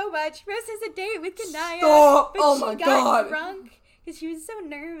too so much. Rose has a date with Kanaya. Stop! But oh she my got god. drunk because she was so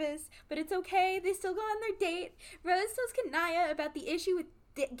nervous. But it's okay. They still go on their date. Rose tells Kanaya about the issue with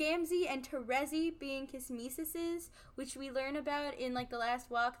Gamzee and Terezi being Kismesis, which we learn about in, like, the last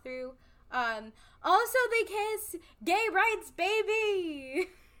walkthrough. Also they kiss. Gay rights, baby.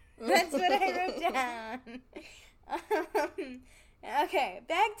 That's what I wrote down. Okay,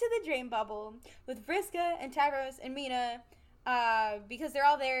 back to the dream bubble with Vriska and Tavros and Mina, because they're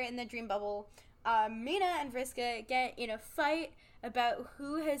all there in the dream bubble. Mina and Vriska get in a fight about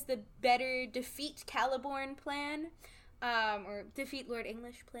who has the better defeat Caliborn plan, or defeat Lord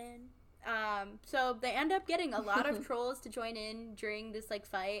English plan. So they end up getting a lot of trolls to join in during this, like,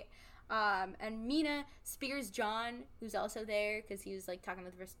 fight. And Mina spears John, who's also there, because he was, like, talking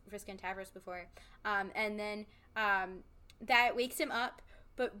with Vriska and Tavros before. And then, that wakes him up.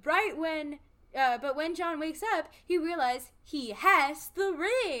 But when John wakes up, he realizes he has the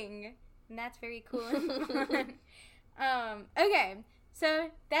ring. And that's very cool and fun. Okay, so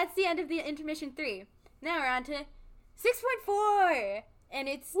that's the end of the intermission 3. Now we're on to 6.4. And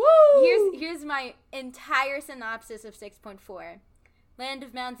it's, here's my entire synopsis of 6.4. Land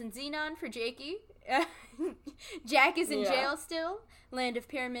of Mounds and Xenon for Jakey. Jack is in jail still. Land of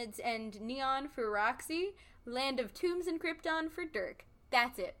Pyramids and Neon for Roxy. Land of Tombs and Krypton for Dirk.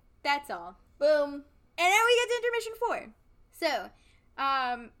 That's it. That's all. Boom. And now we get to intermission 4. So,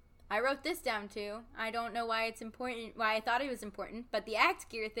 I wrote this down too. I don't know why it's important, why I thought it was important, but the act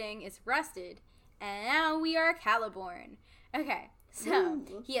gear thing is rusted. And now we are Caliborn. Okay, so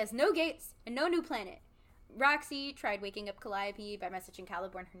he has no gates and no new planet. Roxy tried waking up Calliope by messaging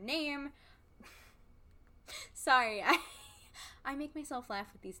Caliborn her name. Sorry, I make myself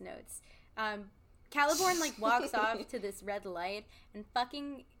laugh with these notes. Caliborn, like, walks off to this red light, and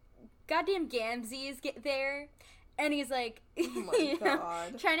fucking goddamn Gamzee is there, and he's like, oh my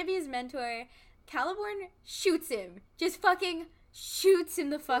god, trying to be his mentor. Caliborn shoots him, just fucking shoots him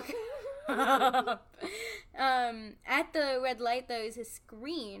the fuck up. At the red light, though, is a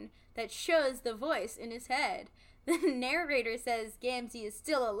screen that shows the voice in his head. The narrator says Gamzee is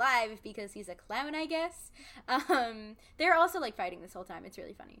still alive because he's a clown, I guess. They're also, like, fighting this whole time. It's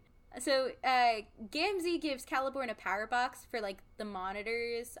really funny. So, Gamzee gives Caliborn a power box for, like, the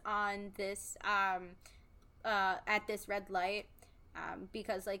monitors on this, at this red light.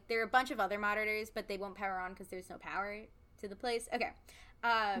 because, like, there are a bunch of other monitors, but they won't power on because there's no power to the place. Okay.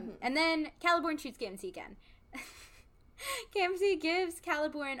 And then Caliborn shoots Gamzee again. Gamzee gives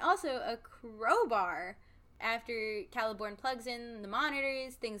Caliborn also a crowbar. After Caliborn plugs in the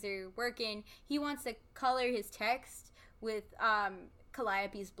monitors, things are working. He wants to color his text with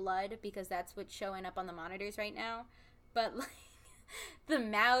Calliope's blood because that's what's showing up on the monitors right now. But, like, the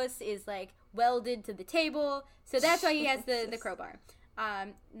mouse is, like, welded to the table, so that's why he has the crowbar.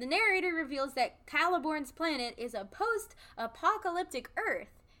 The narrator reveals that Caliborn's planet is a post-apocalyptic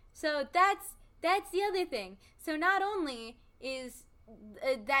Earth. So that's the other thing. So not only is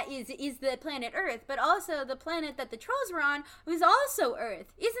the planet Earth, but also the planet that the trolls were on was also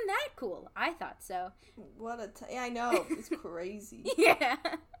Earth. Isn't that cool? I thought so. Yeah, I know. It's crazy. Yeah.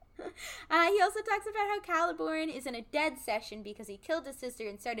 He also talks about how Caliborn is in a dead session because he killed his sister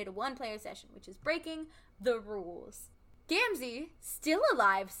and started a one-player session, which is breaking the rules. Gamzee, still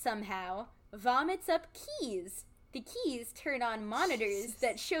alive somehow, vomits up keys. The keys turn on monitors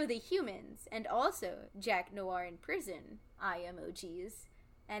that show the humans, and also Jack Noir in prison, emojis.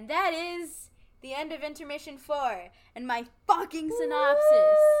 And that is the end of Intermission 4, and my fucking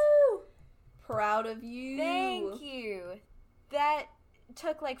synopsis. Woo! Proud of you. Thank you. That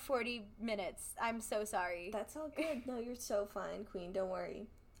took like 40 minutes. I'm so sorry. That's all good. No, you're so fine, Queen. Don't worry.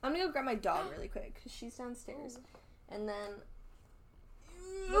 I'm gonna go grab my dog really quick, because she's downstairs. And then...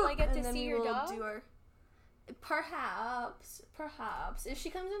 Will I get to see your dog? Perhaps. If she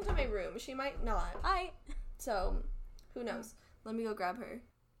comes into my room, she might not. So, who knows? Let me go grab her.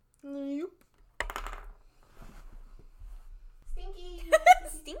 Stinky!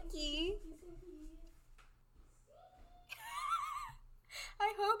 Stinky!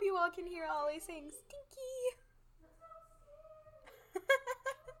 I hope you all can hear Ollie saying Stinky!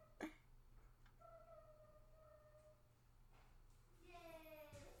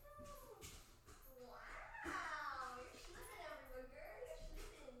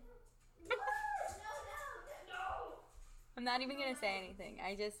 I'm not even gonna say anything.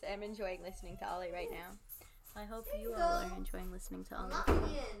 I just am enjoying listening to Ollie right now. I hope you all are enjoying listening to Ollie.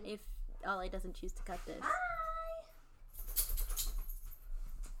 If Ollie doesn't choose to cut this.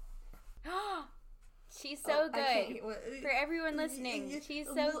 She's so good. For everyone listening, she's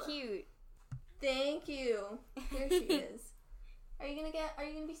so cute. Thank you. Here she is. Are you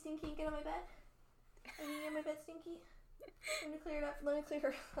gonna be stinky and get on my bed? Are you gonna get on my bed, Stinky? Let me clear it up. Let me clear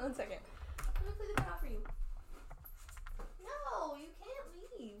her. 1 second. Let me clear the bed off for you. No, you can't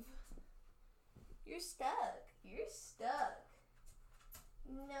leave. You're stuck. You're stuck.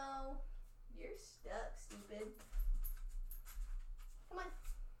 No, you're stuck, stupid. Come on.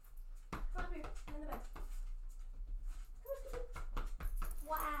 Come up here. I'm in the bed. Come on, stupid.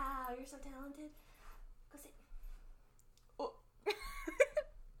 Wow, you're so talented. Go sit. Oh.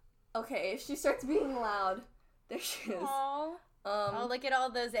 Okay, if she starts being loud, there she is. Aww. Oh, look at all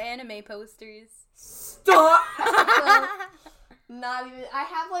those anime posters. Stop! Not even. I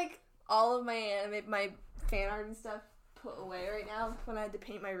have, like, all of my fan art and stuff put away right now when I had to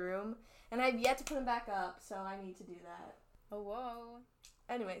paint my room. And I've yet to put them back up, so I need to do that. Oh, whoa.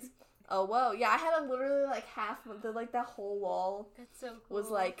 Anyways. Oh, whoa. Yeah, I had literally, like, half of the whole wall. That's so cool. Was,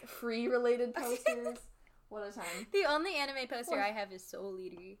 like, free-related posters. What a time. The only anime poster I have is Soul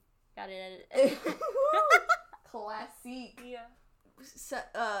Eater. Got it at it. Classic. Yeah.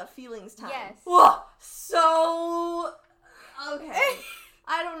 Feelings time. Yes. Whoa! So... Okay.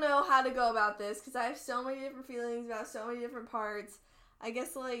 I don't know how to go about this, because I have so many different feelings about so many different parts. I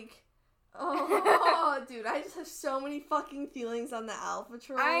guess, like... Oh, dude, I just have so many fucking feelings on the Alpha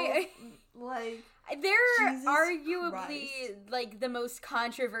Troll. Like... They're Jesus arguably, Christ. like, the most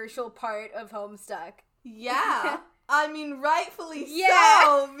controversial part of Homestuck. Yeah. I mean, rightfully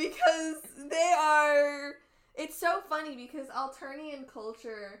so, because they are... It's so funny, because Alternian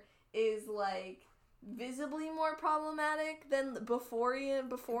culture is, like, visibly more problematic than Beforean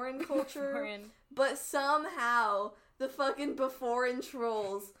culture. But somehow, the fucking Beforean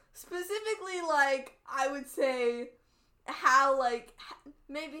trolls, specifically, like, I would say, how, like,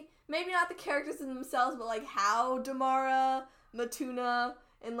 maybe not the characters in themselves, but, like, how Damara, Matuna,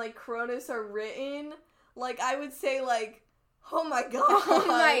 and, like, Cronus are written, like, I would say, like, oh my god. Oh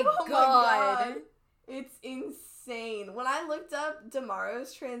my god. It's insane. When I looked up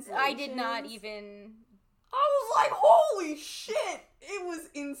Damaro's translation, I did not even... I was like, holy shit! It was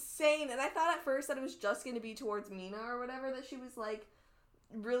insane. And I thought at first that it was just going to be towards Mina or whatever, that she was, like,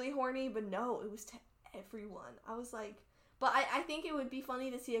 really horny. But no, it was to everyone. I was like... But I think it would be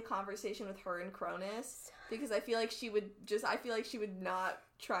funny to see a conversation with her and Cronus. Because I feel like she would not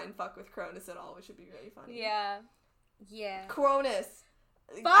try and fuck with Cronus at all, which would be really funny. Yeah. Yeah. Cronus.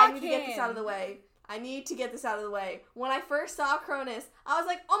 Fuck I need to get him. this out of the way. I need to get this out of the way. When I first saw Cronus, I was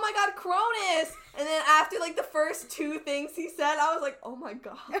like, oh my god, Cronus! And then after, like, the first two things he said, I was like, oh my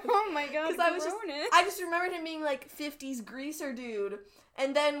god. Oh my god, Because I just remembered him being, like, 50s greaser dude.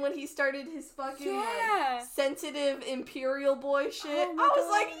 And then when he started his fucking, like, sensitive imperial boy shit, I was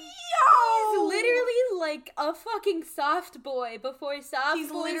like, yo! He's literally, like, a fucking soft boy before soft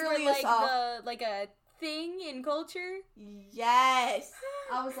He's boys literally were, like, a thing in culture. Yes.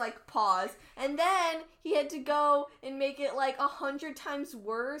 I was like, pause. And then he had to go and make it like 100 times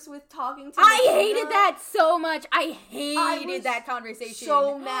worse with talking to I Matina. hated that so much. I hated that conversation.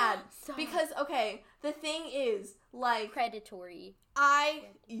 So mad. Because, okay, the thing is, like... predatory.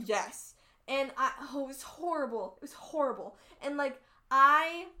 Yes. And it was horrible. It was horrible. And, like,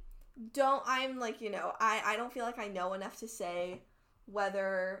 I don't feel like I know enough to say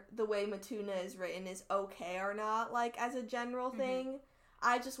whether the way Matuna is written is okay or not, like, as a general thing.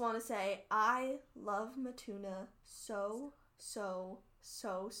 I just want to say, I love Matuna so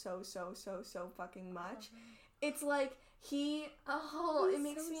fucking much. It's like, he's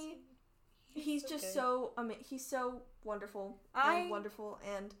just so wonderful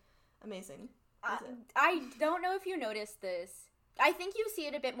and amazing. I don't know if you noticed this. I think you see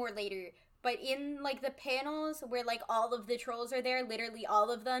it a bit more later, but in, like, the panels where, like, all of the trolls are there, literally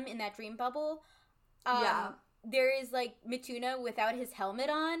all of them in that dream bubble, there is, like, Matuna without his helmet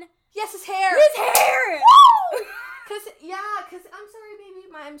on. Yes, his hair! Woo! Because,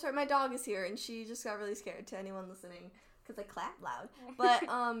 I'm sorry, my dog is here, and she just got really scared to anyone listening, because I clap loud. But,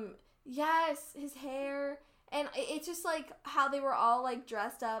 yes, his hair, and it's just, like, how they were all, like,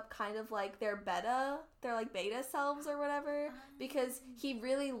 dressed up kind of like their beta selves or whatever, because he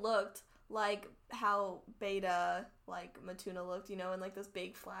really looked like how beta, like, Matuna looked, you know, in, like, those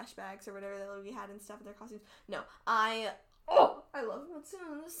big flashbacks or whatever that we had and stuff in their costumes. No, I love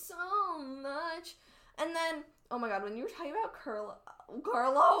Matuna so much. And then, oh my god, when you were talking about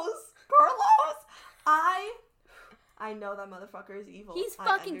Carlos, I know that motherfucker is evil. He's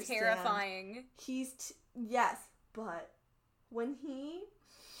fucking terrifying. Yes, but when he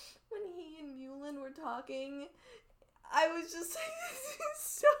and Mulan were talking, I was just like, this is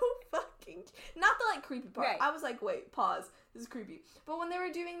so fucking... Not the, like, creepy part. Right. I was like, wait, pause. This is creepy. But when they were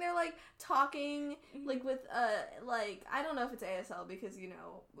doing their, like, talking, like, with, like, I don't know if it's ASL because, you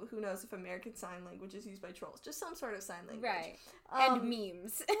know, who knows if American Sign Language is used by trolls. Just some sort of sign language. Right. And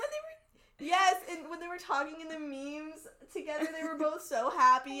memes. Yes, and when they were talking in the memes together, they were both so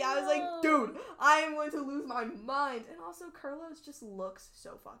happy. I was like, dude, I am going to lose my mind. And also, Carlos just looks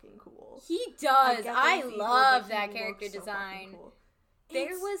so fucking cool. He does. I love that character design. So cool.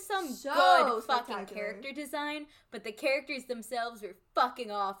 There was some good fucking character design, but the characters themselves were fucking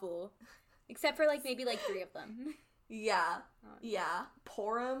awful. Except for, like, maybe, like, 3 of them. Yeah.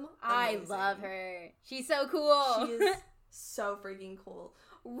 Porum. I love her. She's so cool. She is so freaking cool.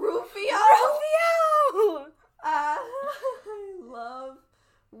 Rufio! I love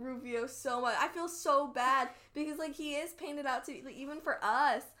Rufio so much. I feel so bad because, like, he is painted out to, like, even for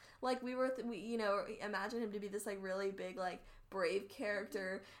us, like, we you know, imagine him to be this, like, really big, like, brave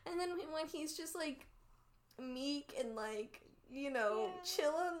character, and then when he's just, like, meek and, like, you know,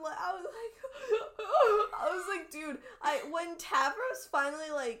 chilling, I was like, dude, when Tavros finally,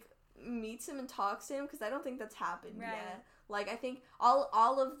 like, meets him and talks to him, because I don't think that's happened yet. Like, I think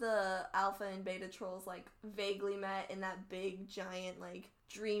all of the alpha and beta trolls, like, vaguely met in that big, giant, like,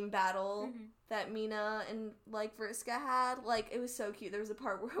 dream battle that Mina and, like, Vriska had. Like, it was so cute. There was a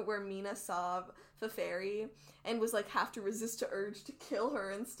part where Mina saw Feferi and was, like, have to resist the urge to kill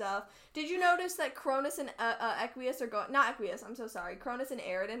her and stuff. Did you notice that Cronus and Equius are going... Not Equius, I'm so sorry. Cronus and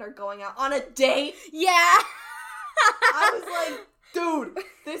Aridin are going out on a date? Yeah! I was like, dude,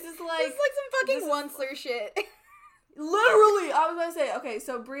 this is, like... It's like some fucking Onceler shit. Literally, I was gonna say, okay,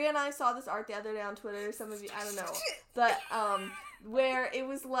 so Bria and I saw this art the other day on Twitter, some of you, I don't know, but, where it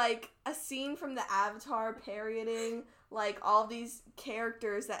was, like, a scene from the Avatar parodying, like, all these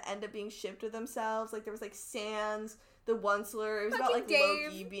characters that end up being shipped with themselves, like, there was, like, Sans, the Onceler, it was about, like,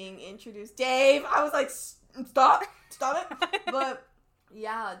 Dave. Loki being introduced, Dave, I was like, stop it, but,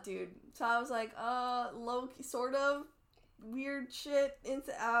 yeah, dude, so I was like, Loki, sort of, weird shit,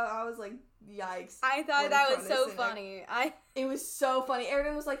 I was like, yikes. I thought that was so funny. It was so funny.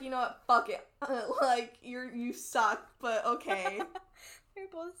 Aridin was like, you know what, fuck it. Like, you suck, but okay. They're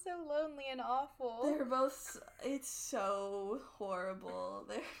both so lonely and awful. It's so horrible.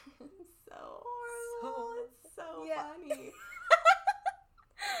 They're so horrible. It's so funny.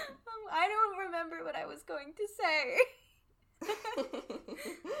 I don't remember what I was going to say.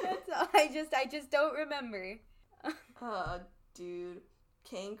 That's all. I just don't remember. Dude.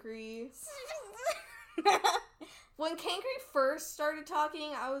 Cankry. When Cankry first started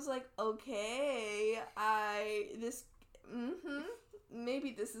talking, I was like, okay,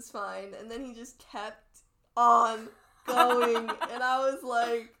 maybe this is fine. And then he just kept on going, and I was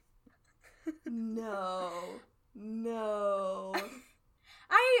like, no.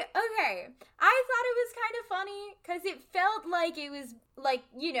 I thought it was kind of funny, because it felt like it was, like,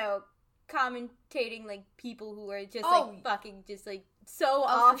 you know, commentating, like, people who are just, like, fucking just, like, so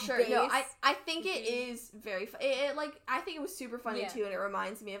off base. No, I think it is very it like, I think it was super funny, too, and it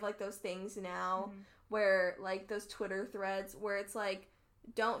reminds me of, like, those things now, where, like, those Twitter threads, where it's, like,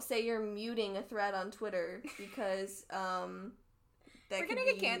 don't say you're muting a thread on Twitter, because, we're gonna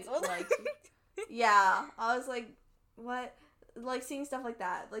get canceled. Like, yeah, I was like, what? Like, seeing stuff like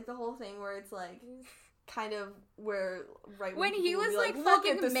that, like, the whole thing where it's, like, kind of where when he was like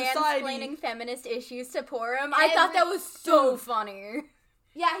fucking mansplaining feminist issues to Purim, I thought that was so funny.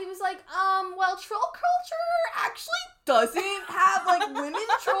 Yeah, he was like, well, troll culture actually doesn't have, like, women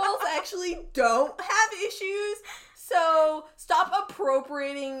trolls actually don't have issues, so stop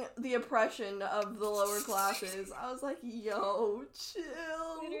appropriating the oppression of the lower classes. I was like, yo,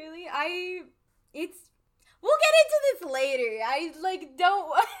 chill. Literally, we'll get into this later. I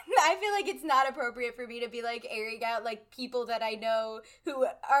feel like it's not appropriate for me to be, like, airing out, like, people that I know who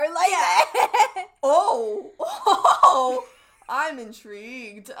are like that. Oh, I'm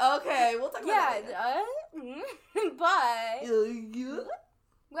intrigued. Okay, we'll talk about that. But,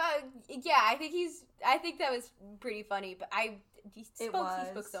 well, yeah, I think that was pretty funny, but he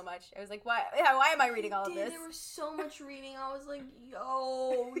spoke so much. I was like, why am I reading all of this? There was so much reading. I was like,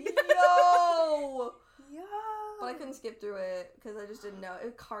 yo. Yeah. But I couldn't skip through it because I just didn't know.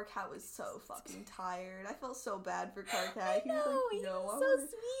 Karkat was so fucking tired. I felt so bad for Karkat. He was so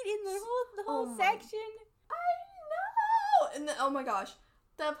sweet in the whole section. I know. And then, oh my gosh,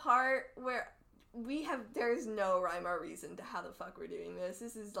 the part where there's no rhyme or reason to how the fuck we're doing this.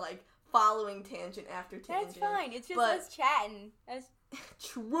 This is like following tangent after tangent. That's fine. It's just us chatting.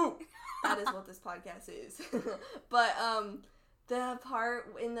 True. That is what this podcast is. But the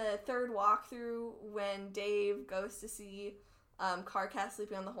part in the third walkthrough when Dave goes to see Karkat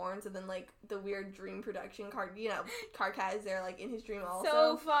sleeping on the horns, and then, like, the weird dream production Karkat is there, like, in his dream also.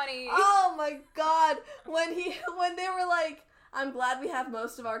 So funny. Oh my god. When they were like, I'm glad we have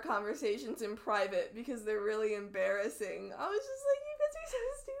most of our conversations in private because they're really embarrassing. I was just like, you guys are so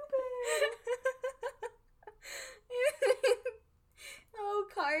stupid. Oh,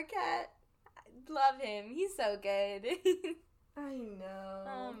 Karkat. Love him. He's so good. I know.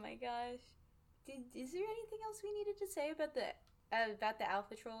 Oh my gosh. Is there anything else we needed to say about the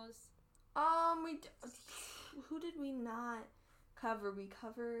Alpha Trolls? Who did we not cover? We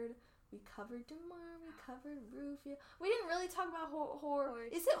covered Damar, we covered Rufia. We didn't really talk about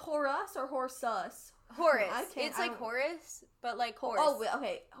Horus. Is it Horus or Horsus? Horus. It's like Horus, but like Horus. Oh, wait,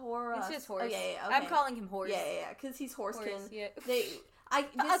 okay. Horus. It's just Horus. Oh, yeah, okay. I'm calling him Horus. Yeah, because he's Horsekin. Yeah. I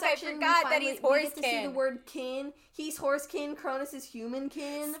forgot that he's Horsekin. We get to see the word kin. He's Horsekin. Cronus is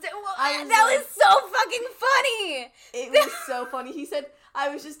humankin. That was so fucking funny. It was so funny. He said, I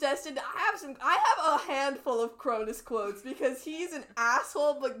was just destined to I have a handful of Cronus quotes because he's an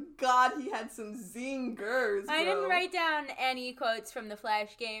asshole, but God, he had some zingers, bro. I didn't write down any quotes from the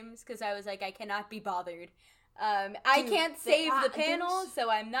Flash games because I was like, I cannot be bothered. I can't save the panel,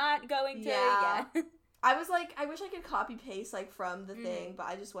 so I'm not going to. Yeah. I was like, I wish I could copy paste, like, from the thing, but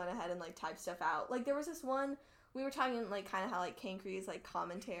I just went ahead and, like, typed stuff out. Like, there was this one, we were talking, like, kind of how, like, Cankry's, like,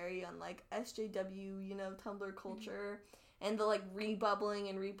 commentary on, like, SJW, Tumblr culture, and the, like, rebubbling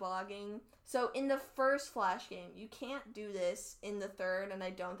and reblogging. So, in the first Flash game, you can't do this in the third, and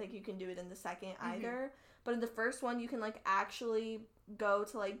I don't think you can do it in the second either. But in the first one, you can, like, actually go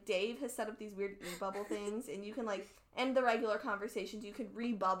to, like, Dave has set up these weird e-bubble things, and you can, like, end the regular conversations, you can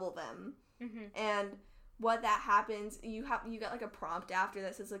rebubble them. And what that happens, you get, like, a prompt after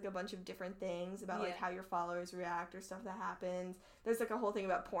that says, like, a bunch of different things about, like, how your followers react or stuff that happens. There's, like, a whole thing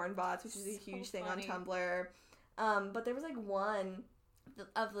about porn bots, which is a huge thing on Tumblr. But there was, like, one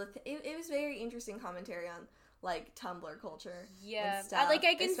of the... It was very interesting commentary on, like, Tumblr culture. Yeah. And stuff. I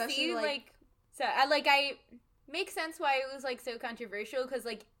can see, I makes sense why it was, like, so controversial, because,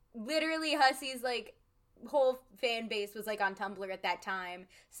 like, literally Hussey's, like, whole fan base was, like, on Tumblr at that time.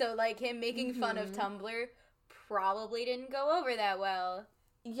 So, like, him making fun of Tumblr probably didn't go over that well.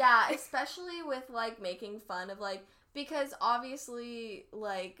 Yeah, especially with, like, making fun of, like, because obviously,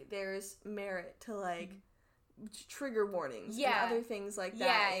 like, there's merit to, like, trigger warnings and other things like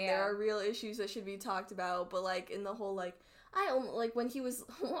that. And there are real issues that should be talked about, but, like, in the whole, like, I don't, like, when he was,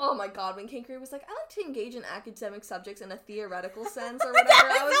 oh my god, when King Creed was like, I like to engage in academic subjects in a theoretical sense, or whatever,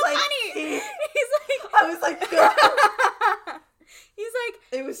 I was so like, funny! I was like, he's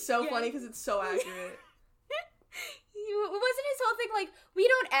like, it was so funny because it's so accurate. Wasn't his whole thing like, we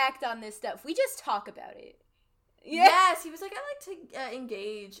don't act on this stuff, we just talk about it? Yeah. Yes, he was like, I like to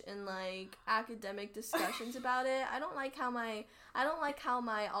engage in, like, academic discussions about it. I don't like how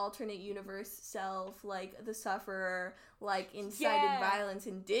my alternate universe self, like, the sufferer, like, incited violence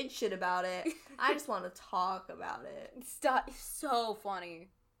and did shit about it. I just want to talk about it. So funny.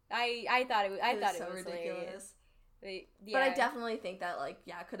 I thought it was so ridiculous. Yeah. But I definitely think that, like,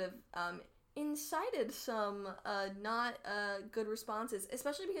 could have incited some not good responses,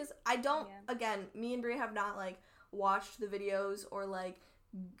 especially because again, me and Bria have not, like, watched the videos or, like,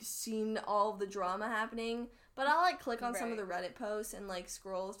 seen all of the drama happening, but I'll, like, click on some of the Reddit posts and, like,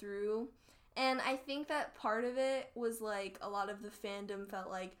 scroll through, and I think that part of it was, like, a lot of the fandom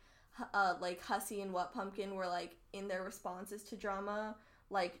felt like Hussey and What Pumpkin were, like, in their responses to drama,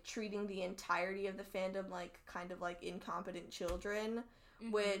 like, treating the entirety of the fandom like kind of like incompetent children,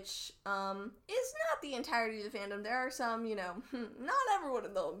 which is not the entirety of the fandom. There are some, you know, not everyone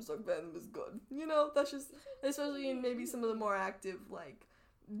in the Homestuck fandom is good. You know, that's just, especially in maybe some of the more active, like,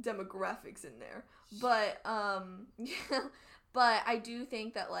 demographics in there. But, but I do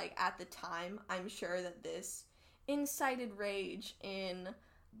think that, like, at the time, I'm sure that this incited rage in,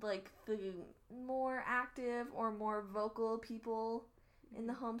 like, the more active or more vocal people in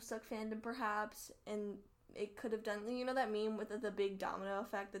the Homestuck fandom, perhaps, and it could have done, you know that meme with the big domino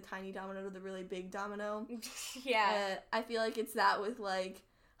effect, the tiny domino to the really big domino? Yeah. I feel like it's that with, like,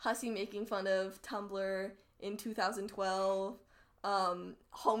 Hussey making fun of Tumblr in 2012,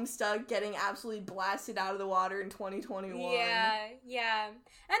 Homestuck getting absolutely blasted out of the water in 2021. Yeah. And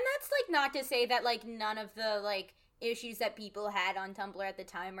that's, like, not to say that, like, none of the, like, issues that people had on Tumblr at the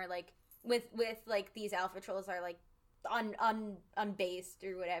time are, like, with like, these alpha trolls are, like, unbased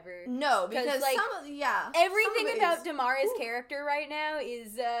or whatever. No, because like, some of everything about Damara's character right now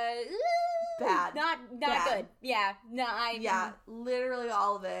is bad, not bad. Good. Yeah, no, literally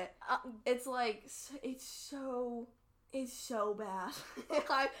all of it. It's like it's so bad.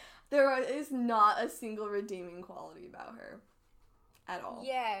 There is not a single redeeming quality about her at all.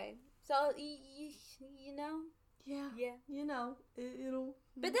 Yeah, so you know. Yeah. You know, it'll...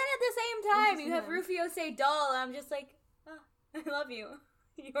 But then at the same time, you have Rufio say doll, and I'm just like, oh, I love you.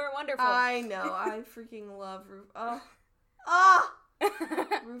 You are wonderful. I know. I freaking love Rufio.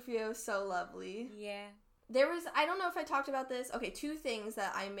 Rufio's so lovely. Yeah. There was... I don't know if I talked about this. Okay, two things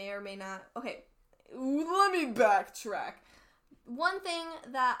that I may or may not... Okay, let me backtrack. One thing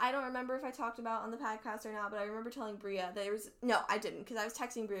that I don't remember if I talked about on the podcast or not, but I remember telling Bria that there was... No, I didn't, because I was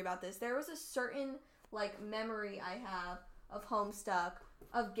texting Bria about this. There was a certain... like, memory I have of Homestuck,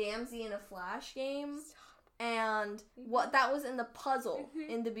 of Gamzee in a Flash game, and what that was in the puzzle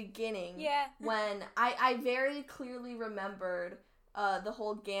in the beginning. Yeah. When I very clearly remembered the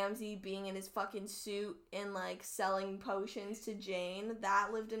whole Gamzee being in his fucking suit and, like, selling potions to Jane.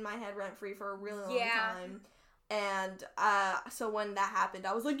 That lived in my head rent-free for a really long time. And so when that happened,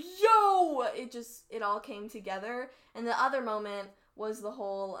 I was like, yo! It all came together. And the other moment was the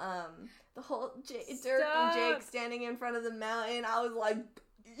whole Dirk and Jake standing in front of the mountain. I was like,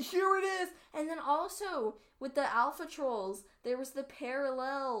 here it is. And then also with the Alpha Trolls, there was the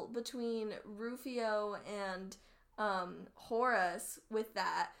parallel between Rufio and Horus with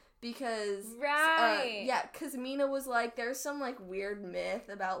that, because because Mina was like, there's some, like, weird myth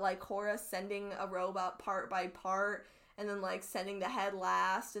about, like, Horus sending a robot part by part and then, like, sending the head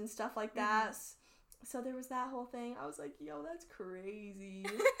last and stuff like that. So there was that whole thing. I was like, yo, that's crazy.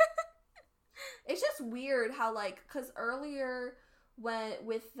 It's just weird how, like, because earlier when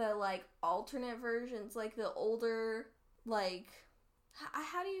with the, like, alternate versions, like, the older, like,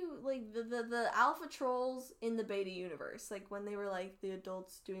 how do you, like, the Alpha Trolls in the beta universe, like, when they were, like, the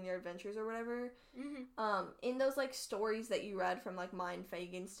adults doing their adventures or whatever, in those, like, stories that you read from, like,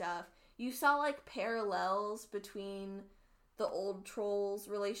 Mindfang and stuff, you saw, like, parallels between the old trolls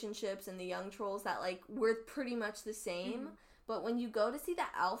relationships and the young trolls that, like, were pretty much the same. But when you go to see the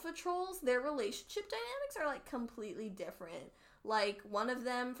Alpha Trolls, their relationship dynamics are, like, completely different. Like, one of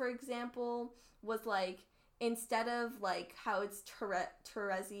them, for example, was, like, instead of, like, how it's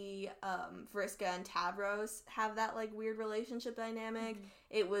Terezi, Vriska, and Tavros have that, like, weird relationship dynamic,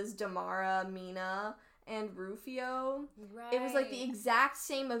 it was Damara, Mina, and Rufio. Right. It was, like, the exact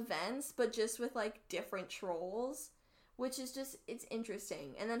same events, but just with, like, different trolls, which is just, it's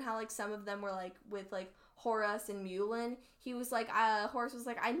interesting. And then how, like, some of them were, like, with, like, Horus and Mulan, he was like, Horus was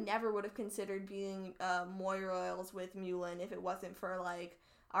like, I never would have considered being Moi Royals with Mulan if it wasn't for, like,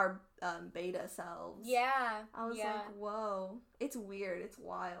 our beta selves. Yeah. I was like, whoa. It's weird. It's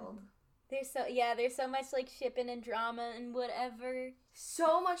wild. There's so much, like, shipping and drama and whatever.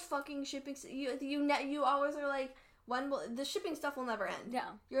 So much fucking shipping. You always are like, when will the shipping stuff will never end? No.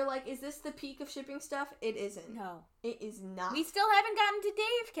 You're like, is this the peak of shipping stuff? It isn't. No. It is not. We still haven't gotten to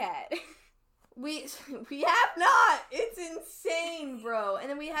Dave Cat. We have not. It's insane, bro. And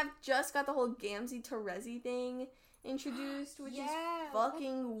then we have just got the whole Gamzee Terezi thing introduced, which is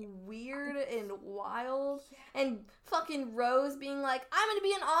fucking weird and wild. Yeah. And fucking Rose being like, I'm gonna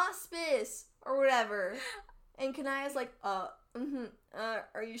be an auspice or whatever. And Kanaya's like, are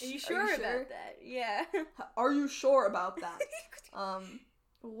you sure about that? Yeah. Are you sure about that?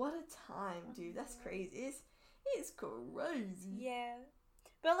 What a time, dude. That's crazy. It's crazy. Yeah.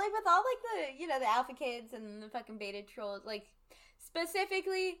 But, like, with all, like, the, the alpha kids and the fucking beta trolls, like,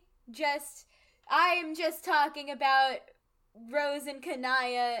 specifically, I am just talking about Rose and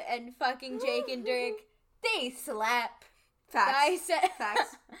Kanaya and fucking Jake and Dirk. They slap. Facts.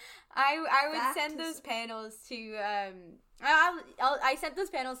 Facts. I would send those panels to, I sent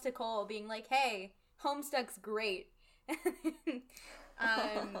those panels to Cole being like, hey, Homestuck's great.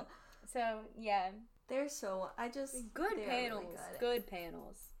 So, yeah. They're so, good panels. Really good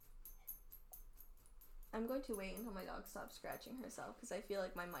panels. I'm going to wait until my dog stops scratching herself because I feel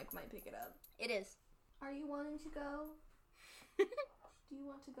like my mic might pick it up. It is. Are you wanting to go? Do you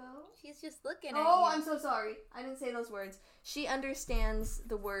want to go? She's just looking at you. Oh, I'm so sorry. I didn't say those words. She understands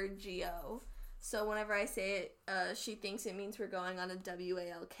the word G-O. So whenever I say it, she thinks it means we're going on a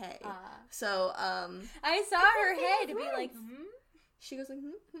W-A-L-K. So, I saw her head be like, She goes like,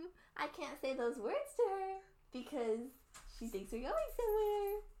 I can't say those words to her because she thinks we're going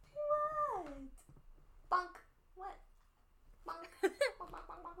somewhere. What? Bonk. What? Bonk.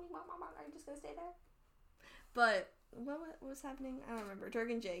 Are you just gonna stay there? But what was happening? I don't remember.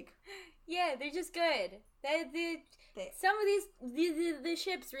 Dirk and Jake. Yeah, they're just good. Some of the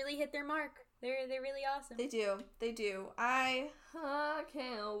ships really hit their mark. They're really awesome. They do. I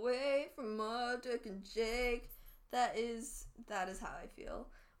can't wait for more Dirk and Jake. That is how I feel.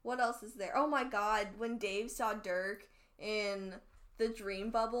 What else is there? Oh my god, when Dave saw Dirk in the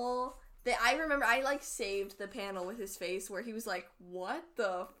dream bubble, I remember I like saved the panel with his face where he was like, what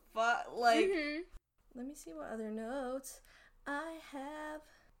the fuck? Like, Let me see what other notes I have.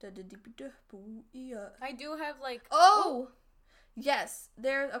 I do have like... Oh! Yes,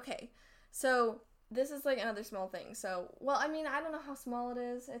 okay. So, this is like another small thing. So, well, I mean, I don't know how small it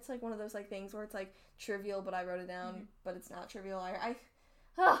is. It's like one of those like things where it's like trivial, but I wrote it down, but it's not trivial.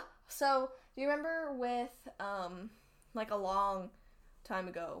 So, do you remember with, like a long time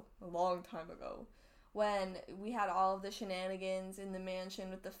ago, when we had all of the shenanigans in the mansion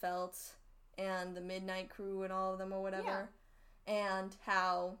with the Felts and the Midnight Crew and all of them or whatever, and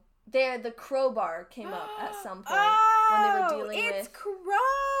how the crowbar came up at some point when they were dealing with... It's crowbar!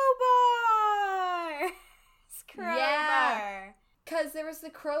 It's crowbar! Yeah, because there was the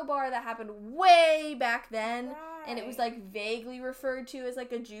crowbar that happened way back then, and it was like vaguely referred to as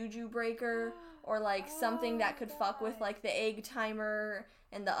like a juju breaker, or like something that could fuck with like the egg timer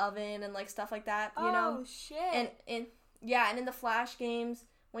and the oven and like stuff like that, you know? Oh, shit. And in the Flash games,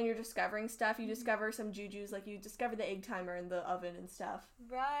 when you're discovering stuff, you discover some jujus, like you discover the egg timer in the oven and stuff.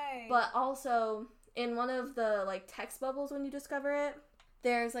 Right. But also, in one of the like text bubbles when you discover it,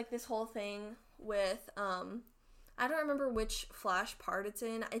 there's like this whole thing with, I don't remember which Flash part it's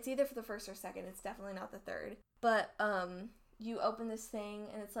in. It's either for the first or second. It's definitely not the third. But, you open this thing,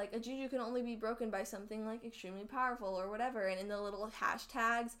 and it's like, a juju can only be broken by something, like, extremely powerful or whatever. And in the little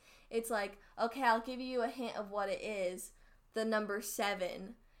hashtags, it's like, okay, I'll give you a hint of what it is. The number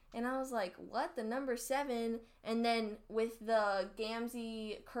 7. And I was like, what? The number 7? And then with the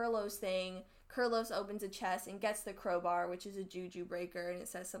Gamzee Kurlos thing, Kurlos opens a chest and gets the crowbar, which is a juju breaker, and it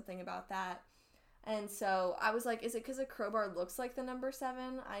says something about that. And so I was like, is it because a crowbar looks like the number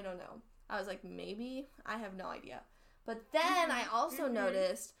 7? I don't know. I was like, maybe? I have no idea. But then I also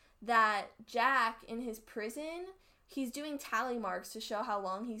noticed that Jack, in his prison, he's doing tally marks to show how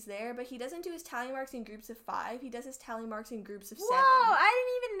long he's there, but he doesn't do his tally marks in groups of 5. He does his tally marks in groups of 7. Whoa, I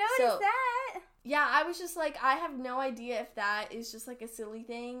didn't even notice that. Yeah, I was just like, I have no idea if that is just like a silly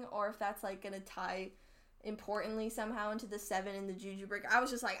thing or if that's like going to tie importantly somehow into the 7 and the juju breaker. I was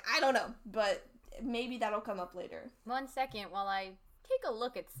just like, I don't know, but maybe that'll come up later. 1 second while I take a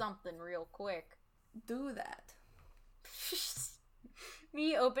look at something real quick. Do that.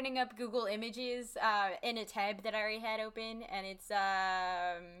 Me opening up Google Images in a tab that I already had open, and it's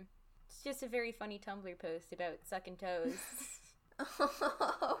just a very funny Tumblr post about sucking toes.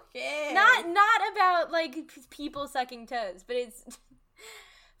 Okay. Not about, like, people sucking toes, but it's...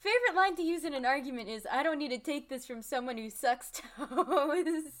 Favorite line to use in an argument is, I don't need to take this from someone who sucks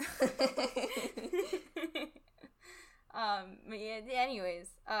toes. Anyways,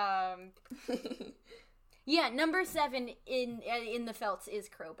 yeah, number 7 in the Felts is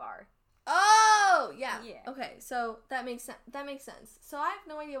Crowbar. Oh, yeah. Okay, so that makes sense. So I have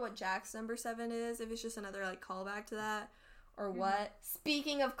no idea what Jack's number 7 is, if it's just another, like, callback to that, or what.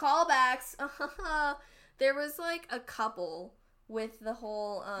 Speaking of callbacks, there was, like, a couple with the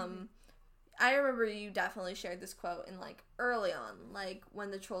whole, I remember you definitely shared this quote in, like, early on, like,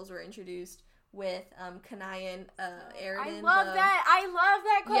 when the trolls were introduced, with Kanayan Aridin. I love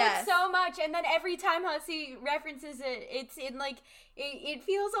that quote so much, and then every time Hussey references it, it's in, like, it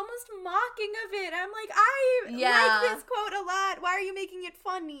feels almost mocking of it. I'm like, I like this quote a lot. Why are you making it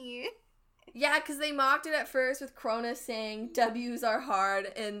funny? Yeah, because they mocked it at first with Cronus saying, W's are hard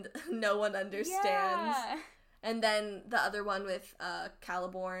and no one understands. Yeah. And then the other one with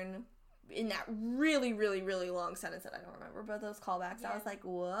Caliborn in that really, really, really long sentence that I don't remember, but those callbacks, I was like,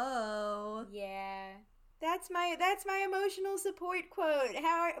 whoa. Yeah. That's my emotional support quote.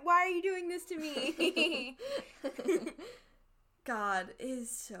 Why are you doing this to me? God, it is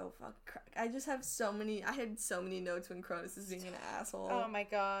so fucking crack. I had so many notes when Cronus is being an asshole. Oh my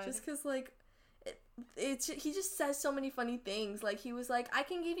god. Just because, like, he just says so many funny things. Like, he was like, I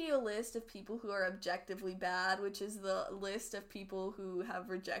can give you a list of people who are objectively bad, which is the list of people who have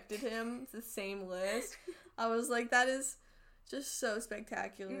rejected him. It's the same list. I was like, that is just so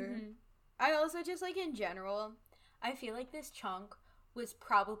spectacular. Mm-hmm. I also just, like, in general, I feel like this chunk was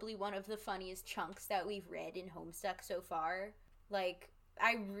probably one of the funniest chunks that we've read in Homestuck so far. Like,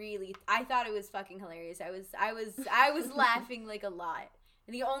 I thought it was fucking hilarious. I was laughing, like, a lot.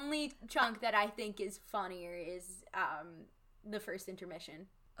 The only chunk that I think is funnier is the first intermission.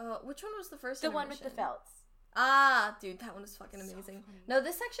 Which one was the first intermission? The one with the Felts. Ah, dude, that one was fucking amazing. No,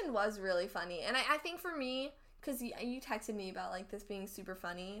 this section was really funny. And I think for me, because you texted me about, like, this being super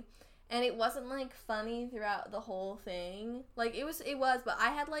funny, and it wasn't, like, funny throughout the whole thing. Like, it was, but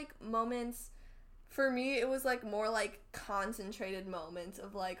I had, like, moments... For me, it was, like, more, like, concentrated moments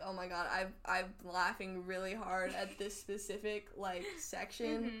of, like, oh my god, I'm laughing really hard at this specific, like,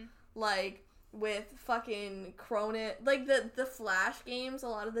 section. Mm-hmm. Like, with fucking Cronus, like, the Flash games, a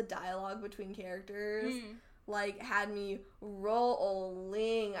lot of the dialogue between characters, like, had me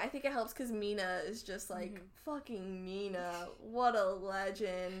rolling. I think it helps because Mina is just, like, fucking Mina. What a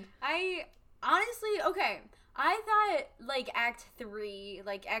legend. I thought, like, Act 3,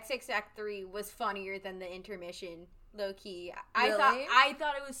 like, XX Act 3 was funnier than the intermission, low-key. Really? I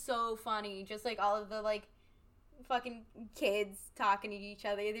thought it was so funny, just, like, all of the, like, fucking kids talking to each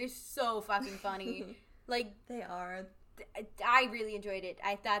other. They're so fucking funny. Like, they are. I really enjoyed it.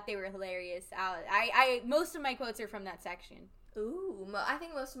 I thought they were hilarious. Most of my quotes are from that section. Ooh, I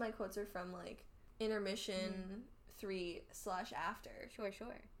think most of my quotes are from, like, intermission 3/after. Sure.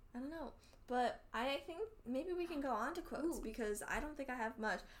 I don't know. But I think maybe we can go on to quotes because I don't think I have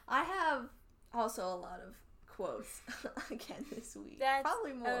much. I have also a lot of quotes again this week. That's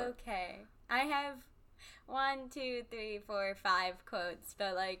probably more. Okay. I have 1, 2, 3, 4, 5 quotes,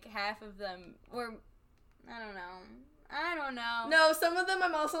 but like half of them were, I don't know. No, some of them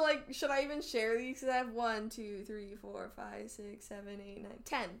I'm also like, should I even share these? Because I have 1, 2, 3, 4, 5, 6, 7, 8, 9,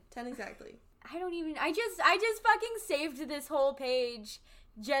 10 exactly. I just fucking saved this whole page.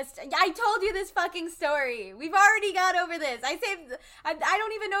 I told you this fucking story. We've already got over this. I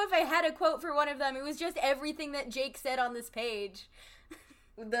don't even know if I had a quote for one of them. It was just everything that Jake said on this page.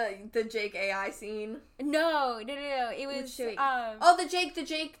 The Jake AI scene? No. It was the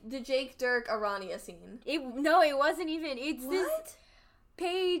Jake Dirk Arania scene. It wasn't even. It's what? This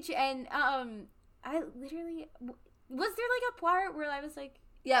page, and I literally, was there like a part where I was like,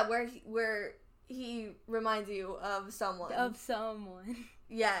 yeah, where he reminds you of someone.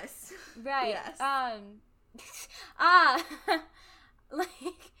 Yes. Right. Yes.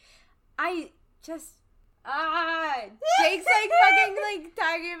 Like, I just, Jake's like fucking like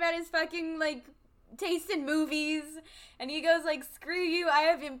talking about his fucking like taste in movies, and he goes like, screw you, I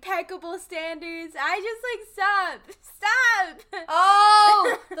have impeccable standards. I just like, stop.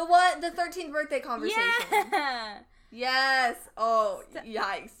 Oh, the 13th birthday conversation. Yeah. Yes. Oh,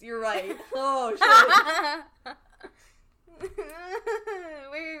 yikes. You're right. Oh, shit.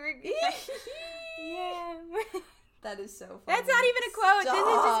 we're yeah. That is so funny. That's not even a quote. Stop. This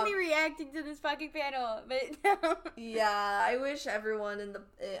is just me reacting to this fucking panel. But yeah, I wish everyone in the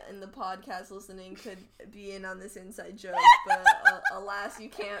podcast listening could be in on this inside joke, but alas, you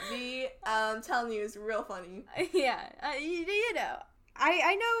can't be. I'm telling you, it's real funny. Yeah, you know,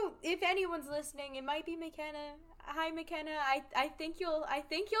 I know if anyone's listening, it might be McKenna. Hi, McKenna. I think you'll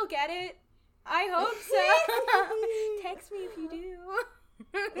get it. I hope so. Text me if you do.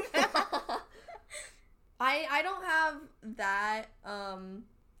 I don't have that,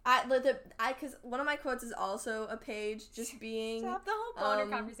 because one of my quotes is also a page just being... Stop, the whole boner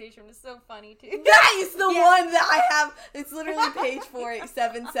conversation was so funny, too. That is the one that I have. It's literally page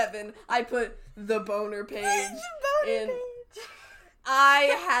 4877. I put the boner page in.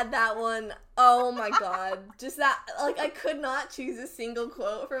 I had that one. Oh my god. Just that, like, I could not choose a single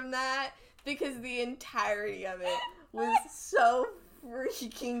quote from that because the entirety of it was so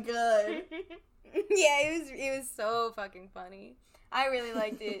freaking good. Yeah, it was so fucking funny. I really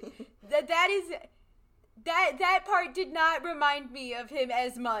liked it. That part did not remind me of him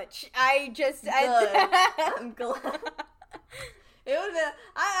as much. I'm glad. It would have been.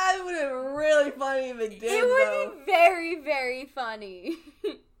 I would have been really funny if it did. It would be very, very funny.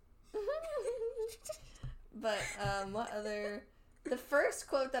 But what other? The first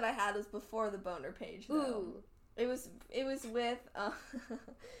quote that I had was before the boner page. Though. Ooh. It was with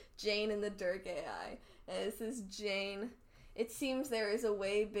Jane and the Dirk AI. And this is Jane. It seems there is a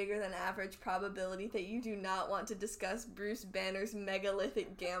way bigger than average probability that you do not want to discuss Bruce Banner's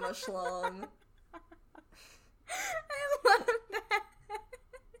megalithic gamma schlong. I love that.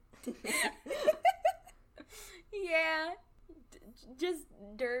 Yeah. Just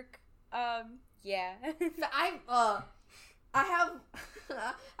Dirk. Yeah. I have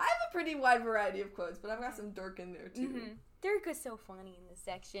a pretty wide variety of quotes, but I've got some Dirk in there too. Mm-hmm. Dirk was so funny in this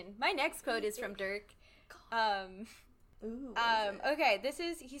section. My next quote is from Dirk. Okay, this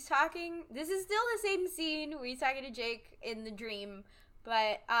is still the same scene where he's talking to Jake in the dream,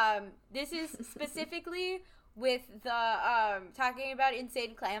 but this is specifically with the talking about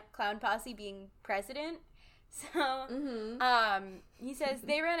Insane Clown Posse being president. So he says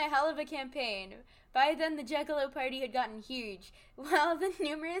they ran a hell of a campaign. By then, the Juggalo party had gotten huge. While the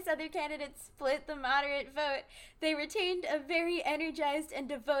numerous other candidates split the moderate vote, they retained a very energized and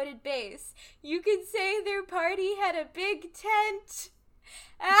devoted base. You could say their party had a big tent.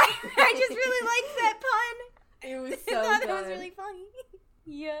 I just really liked that pun. It was so I thought good. it was really funny.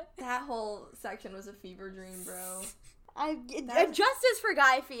 Yeah. That whole section was a fever dream, bro. Justice for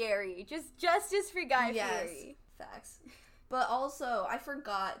Guy Fieri. Just justice for Guy Fieri. Facts. But also, I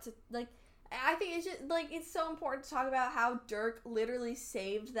forgot to, like, I think it's just, like, it's so important to talk about how Dirk literally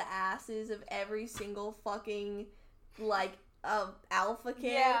saved the asses of every single fucking, like, alpha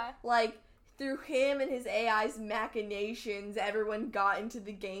kid. Yeah. Like, through him and his AI's machinations, everyone got into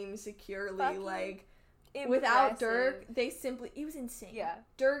the game securely. Fucking like, impressive. Without Dirk, it was insane. Yeah.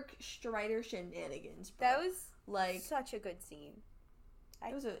 Dirk Strider shenanigans, bro. That was, like, such a good scene.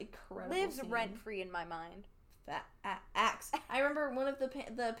 It was an incredible lives scene. rent-free in my mind. Axe. I remember one of the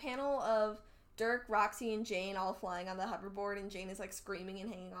panel of Dirk, Roxy, and Jane all flying on the hoverboard, and Jane is, like, screaming and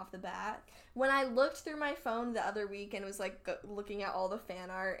hanging off the bat. When I looked through my phone the other week and was, like, looking at all the fan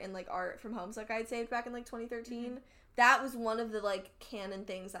art and, like, art from Homestuck I had saved back in, like, 2013, that was one of the, like, canon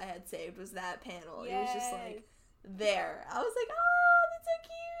things I had saved was that panel. Yes. It was just, like, there. I was like, oh, that's so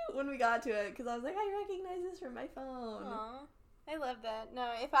cute when we got to it, because I was like, I recognize this from my phone. Aw, I love that.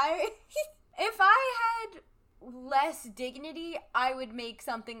 No, if I had less dignity, I would make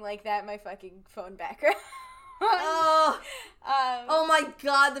something like that my fucking phone background. Oh my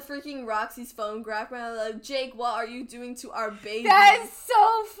god, the freaking Roxy's phone background. Like, Jake, what are you doing to our baby? That is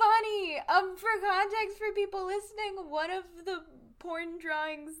so funny. For context for people listening, one of the porn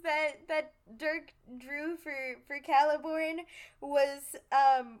drawings that Dirk drew for Caliborn was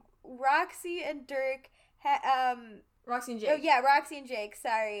Roxy and Dirk Roxy and Jake. Oh yeah, Roxy and Jake,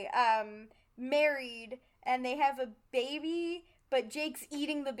 sorry. Married, and they have a baby, but Jake's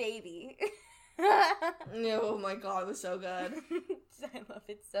eating the baby. Oh my god, it was so good. I love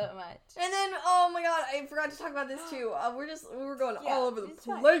it so much. And then, oh my god, I forgot to talk about this too. We're going all over the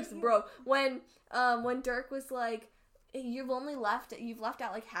place, bro. When Dirk was like, you've left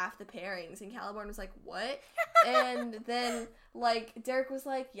out like half the pairings, and Caliborn was like, what? And then, like, Dirk was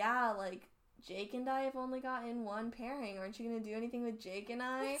like, yeah, like, Jake and I have only gotten one pairing. Aren't you gonna do anything with Jake and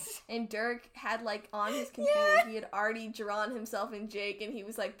I? And Dirk had, like, on his computer, he had already drawn himself and Jake, and he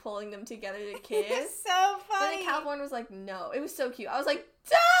was, like, pulling them together to kiss. It's so funny. But then California was like, no. It was so cute. I was like,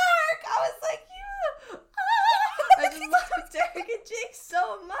 Dirk! I was like, you! Ah! I just love Dirk and Jake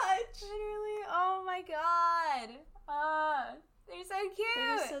so much. Literally, oh my god.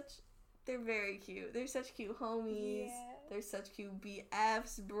 They're very cute. They're such cute homies. Yeah. They're such cute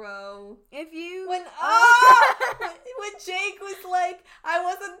BFs, bro. If you... When Jake was like, I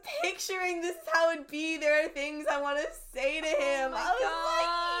wasn't picturing this is how it'd be. There are things I want to say to him.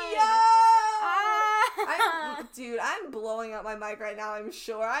 Dude, I'm blowing up my mic right now, I'm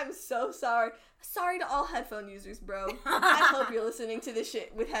sure. I'm so sorry. Sorry to all headphone users, bro. I hope you're listening to this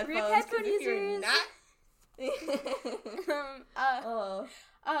shit with headphones. Headphone if you're users. not...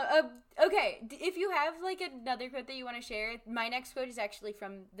 Okay, if you have like another quote that you want to share, my next quote is actually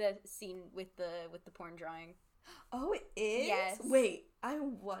from the scene with the porn drawing. Oh, it is? Yes. Wait, I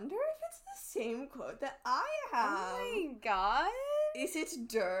wonder if it's the same quote that I have. Oh my god. Is it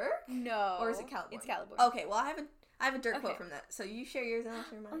Dirk? No. Or is it Caliborn? It's Caliborn. Okay, well I have a Dirk quote from that. So you share yours and I'll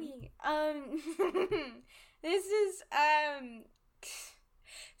share mine. Okay. This is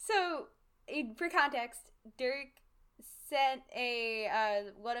so for context, Dirk sent a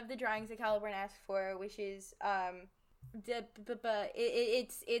one of the drawings that Caliborn asked for, which is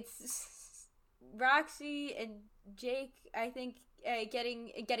it's Roxy and Jake, I think,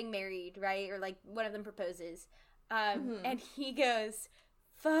 getting married, right? Or like one of them proposes. And he goes,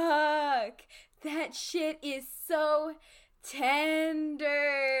 "Fuck, that shit is so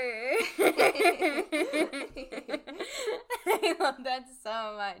tender." I love that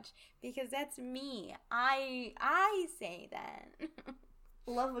so much because that's me. I say that.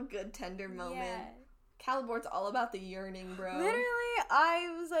 Love a good tender moment. Yeah. Caliborn's all about the yearning, bro. Literally, I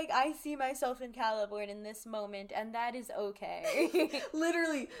was like, I see myself in Caliborn in this moment, and that is okay.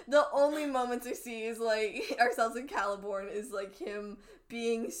 Literally, the only moments I see is like ourselves in Caliborn is like him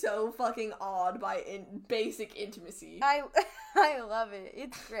being so fucking awed by basic intimacy. I love it.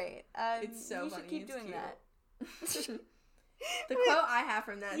 It's great. It's so you funny. should keep It's doing cute. that. The quote I have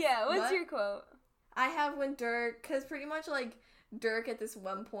from that. Yeah, what's your quote? I have when Dirk, because pretty much like Dirk at this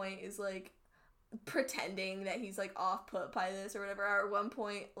one point is like pretending that he's like off put by this or whatever. Or at one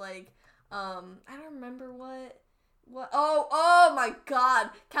point, like I don't remember what oh my god,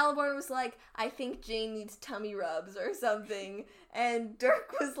 Caliborn was like, I think Jane needs tummy rubs or something, and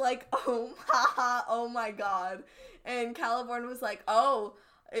Dirk was like, oh haha, oh my god, and Caliborn was like, oh,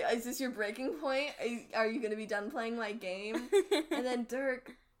 is this your breaking point? Are you gonna be done playing my game? And then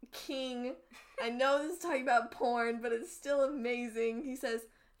Dirk King, I know this is talking about porn, but it's still amazing. He says,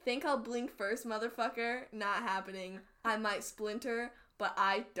 "Think I'll blink first, motherfucker? Not happening. I might splinter, but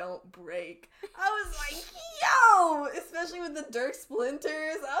I don't break." I was like, yo! Especially with the Dirk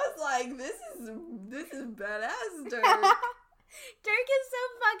splinters. I was like, this is badass, Dirk. Dirk is so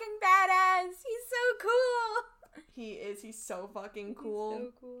fucking badass. He's so cool. He is. He's so fucking cool. He's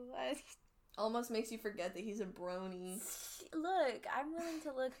so cool. Almost makes you forget that he's a brony. Look, I'm willing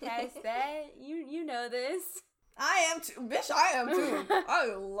to look past that. You know this. I am too. Bitch, I am too.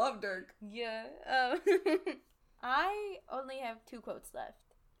 I love Dirk. Yeah. I only have 2 quotes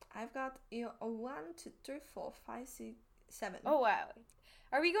left. I've got 1, 2, 3, 4, 5, 6, 7. Oh wow.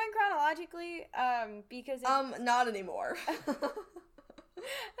 Are we going chronologically? Because not anymore.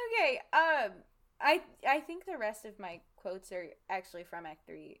 Okay. I think the rest of my quotes are actually from Act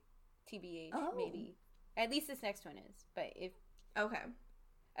 3, TBH, maybe. At least this next one is. But if okay.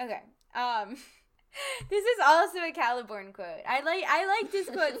 This is also a Caliborn quote. I like his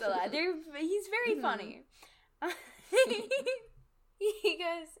quotes a lot. He's very funny. He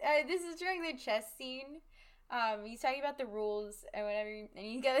goes, this is during the chess scene. He's talking about the rules and whatever, and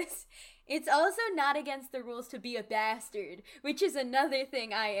he goes, "It's also not against the rules to be a bastard, which is another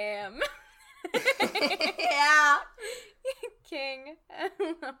thing I am." Yeah. King.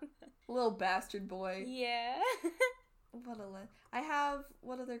 Little bastard boy. Yeah. I have,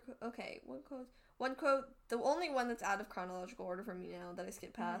 what other, one quote, the only one that's out of chronological order for me now that I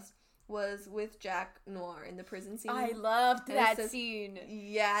skipped past was with Jack Noir in the prison scene. I loved that scene.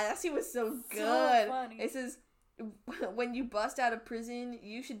 Yeah, that scene was so good. So funny. It says, when you bust out of prison,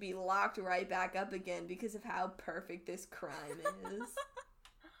 you should be locked right back up again because of how perfect this crime is.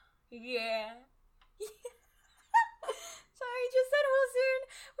 Yeah. Sorry, just that whole scene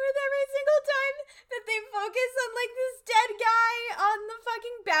where every single time that they focus on, like, this dead guy on the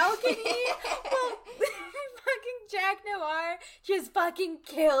fucking balcony, well, fucking Jack Noir just fucking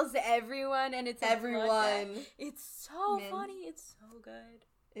kills everyone, and it's everyone. It's so funny. It's so good.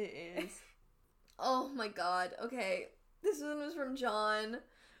 It is. Oh my god. Okay. This one was from John.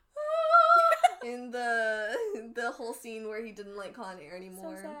 In the whole scene where he didn't like Con Air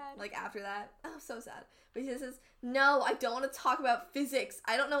anymore. So sad. Like after that. Oh, so sad. But he says, "No, I don't want to talk about physics.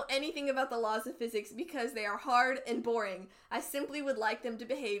 I don't know anything about the laws of physics because they are hard and boring. I simply would like them to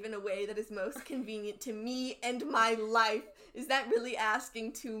behave in a way that is most convenient to me and my life. Is that really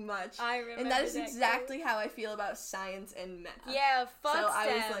asking too much? I remember and that is exactly how I feel about science and math. Yeah, fuck so STEM.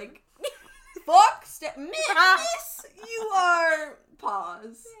 I was like, fuck STEM. Miss, you are...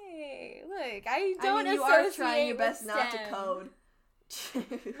 Pause. Hey, look, I don't you associate are trying your best with not to STEM. code.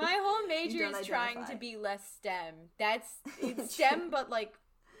 My whole major is trying to be less STEM. It's STEM, but like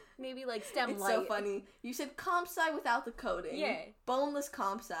maybe like STEM it's light. so funny. You said comp sci without the coding. Yeah. Boneless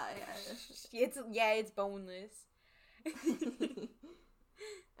comp sci. It's boneless.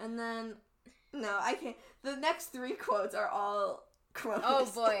 And then no, I can't. The next 3 quotes are all quotes. Oh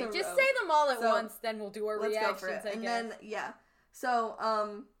boy, just say them all at once, then we'll do our let's reactions. Go for it. I and guess. Then yeah. So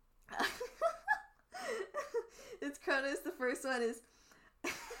it's Cronus. The first one is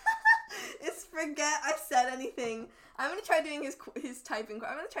it's forget I said anything. I'm gonna try doing his typing.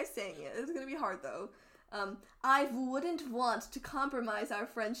 I'm gonna try saying it. It's gonna be hard though. I wouldn't want to compromise our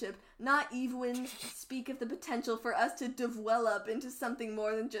friendship, not even speak of the potential for us to develop into something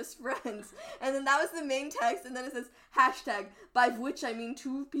more than just friends. And then that was the main text, and then it says hashtag, by which I mean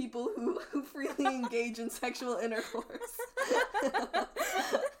 2 people who freely engage in sexual intercourse.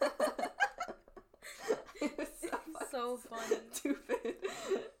 It was so funny. Stupid.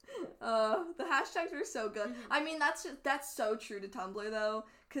 The hashtags were so good. I mean, that's so true to Tumblr though,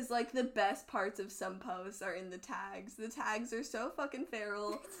 because like the best parts of some posts are in the tags. The tags are so fucking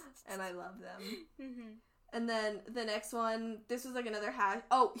feral, and I love them. Mm-hmm. And then the next one, this was like another hash.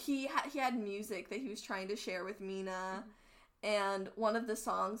 Oh, he had music that he was trying to share with Mina, and one of the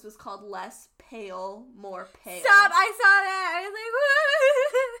songs was called "Less Pale, More Pale." Stop! I saw that. I was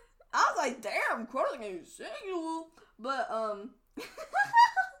like, I was like, damn, quoting a single. But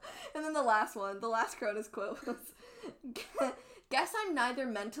and then the last Cronus quote was, guess I'm neither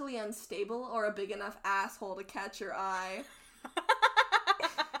mentally unstable or a big enough asshole to catch your eye. I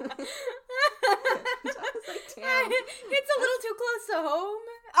was like, damn. It's a little too close to home.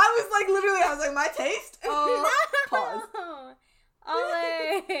 I was like, my taste? Pause.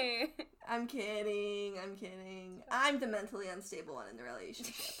 Ole. I'm kidding. I'm the mentally unstable one in the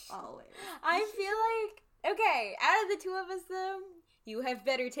relationship, always. I feel like, okay, out of the 2 of us though, you have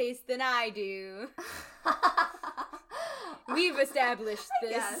better taste than I do. We've established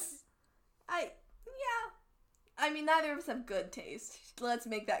this. Yes. I mean, neither of us have good taste. Let's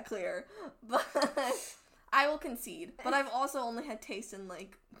make that clear. But I will concede. But I've also only had taste in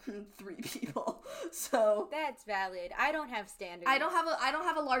like 3 people. So that's valid. I don't have standards. I don't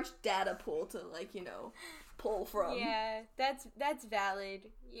have a large data pool to like, pull from. Yeah, that's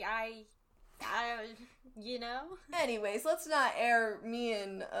valid. Yeah, I Anyways, let's not air me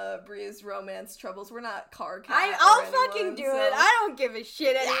and Bria's romance troubles. We're not car cat. I'll fucking do it. I don't give a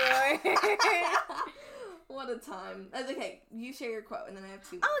shit anymore. What a time. Okay, you share your quote, and then I have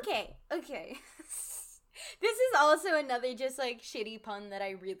 2. Okay. This is also another just like shitty pun that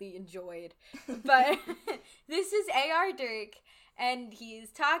I really enjoyed. But this is A.R. Dirk, and he's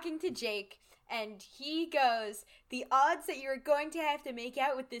talking to Jake. And he goes, the odds that you're going to have to make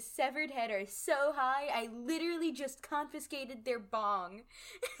out with this severed head are so high, I literally just confiscated their bong.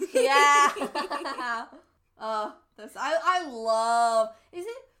 Yeah. I love, is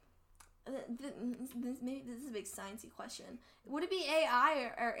it, maybe this is a big sciencey question. Would it be AI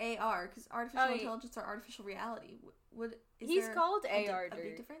or AR? Because artificial intelligence or artificial reality. He's called A.R. Dirk. A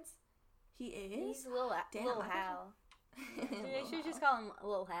big difference? He is? He's Lil Hal. I should just call him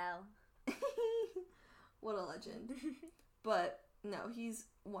Lil Hal. What a legend. But no, he's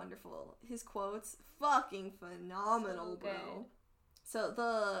wonderful. His quotes, fucking phenomenal, So bro. So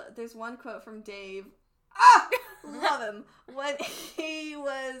there's one quote from Dave. Love him. When he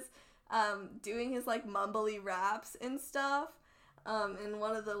was doing his like mumbly raps and stuff. And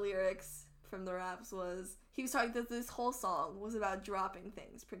one of the lyrics from the raps was, he was talking that this whole song was about dropping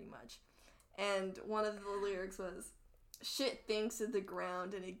things pretty much. And one of the lyrics was, shit thinks of the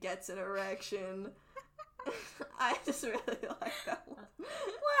ground and it gets an erection. I just really like that one.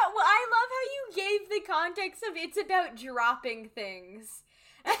 Well, I love how you gave the context of it's about dropping things.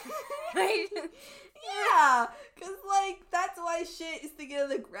 Yeah, because, like, that's why shit is thinking of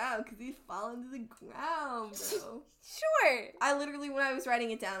the ground, because he's falling to the ground, bro. Sure. I literally, when I was writing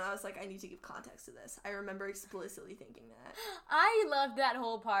it down, I was like, I need to give context to this. I remember explicitly thinking that. I love that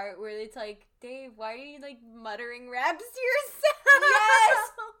whole part where it's like, Dave, why are you, like, muttering raps to yourself?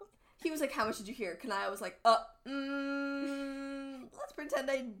 Yes! He was like, how much did you hear? Kanaya was like, let's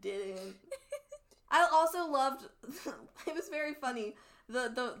pretend I didn't. I also loved, it was very funny,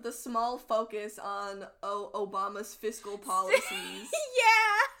 the small focus on Obama's fiscal policies.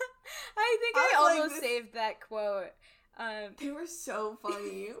 Yeah! I think I almost saved that quote. They were so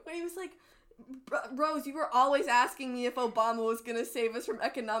funny. When he was like, Rose, you were always asking me if Obama was gonna save us from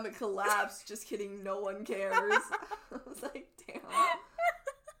economic collapse. Just kidding, no one cares. I was like, damn.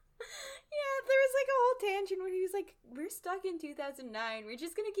 Yeah, there was like a whole tangent where he was like, we're stuck in 2009. We're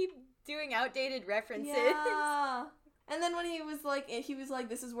just gonna keep doing outdated references. Yeah. And then when he was like,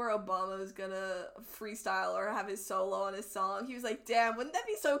 this is where Obama is gonna freestyle or have his solo on his song. He was like, damn, wouldn't that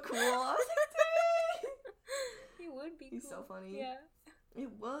be so cool? I was like, dang. He would be He's cool. so funny. Yeah. It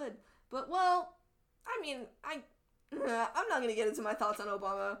would. But, well, I mean, I'm not gonna get into my thoughts on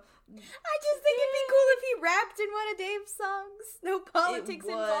Obama. I just think it'd be cool if he rapped in one of Dave's songs. No politics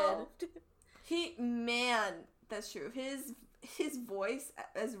involved. Man, that's true. His voice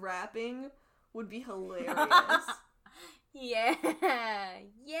as rapping would be hilarious. Yeah.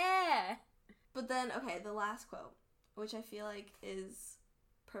 Yeah. But then, okay, the last quote, which I feel like is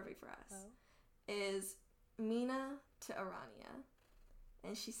perfect for us, is Mina to Arania.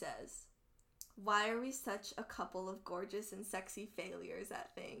 And she says, why are we such a couple of gorgeous and sexy failures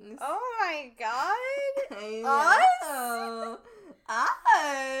at things? Oh my god. I know.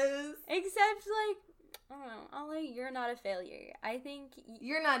 Us. Except, like, I don't know, Ollie, you're not a failure. I think...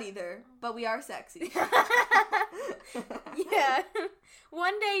 You're not either, but we are sexy. Yeah.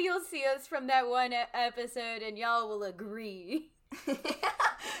 One day you'll see us from that one episode and y'all will agree. Even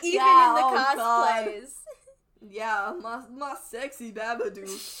in the cosplays. God. Yeah, my sexy Babadook.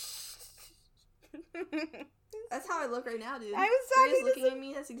 That's how I look right now, dude. I was talking You're just looking at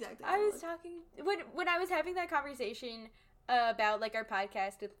me. That's exactly how I was talking when I was having that conversation about like our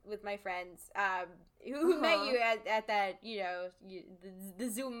podcast with my friends who met you at that, you know, the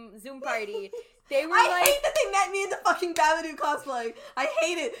Zoom party. They were I hate that they met me in the fucking Babadook cosplay. I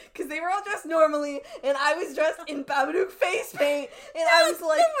hate it because they were all dressed normally and I was dressed in Babadook face paint and I was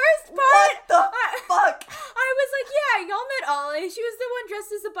like, the worst part. What the fuck? I was like, yeah, y'all met Ollie. She was the one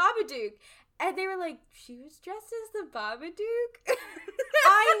dressed as the Babadook. And they were like, she was dressed as the Babadook?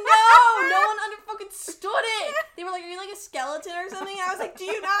 I know! No one understood it! They were like, are you like a skeleton or something? And I was like, do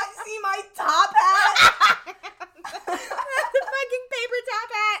you not see my top hat? The fucking paper top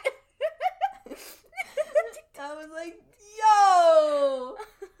hat! I was like, yo!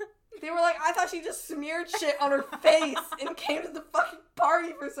 They were like, I thought she just smeared shit on her face and came to the fucking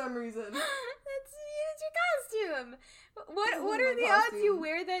party for some reason. That's your costume. What are the odds you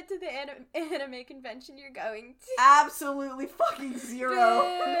wear that to the anime convention you're going to? Absolutely fucking zero.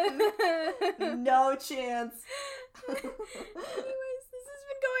 No chance. Anyways, this has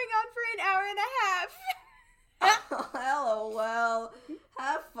been going on for an hour and a half. LOL.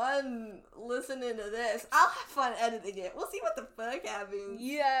 Have fun listening to this. I'll have fun editing it. We'll see what the fuck happens.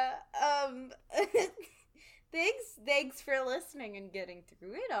 Yeah, Thanks for listening and getting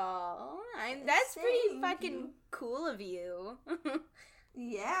through it all. That's pretty fucking cool of you.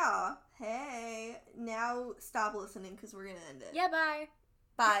 Yeah. Hey. Now stop listening because we're gonna end it. Yeah, bye.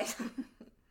 Bye.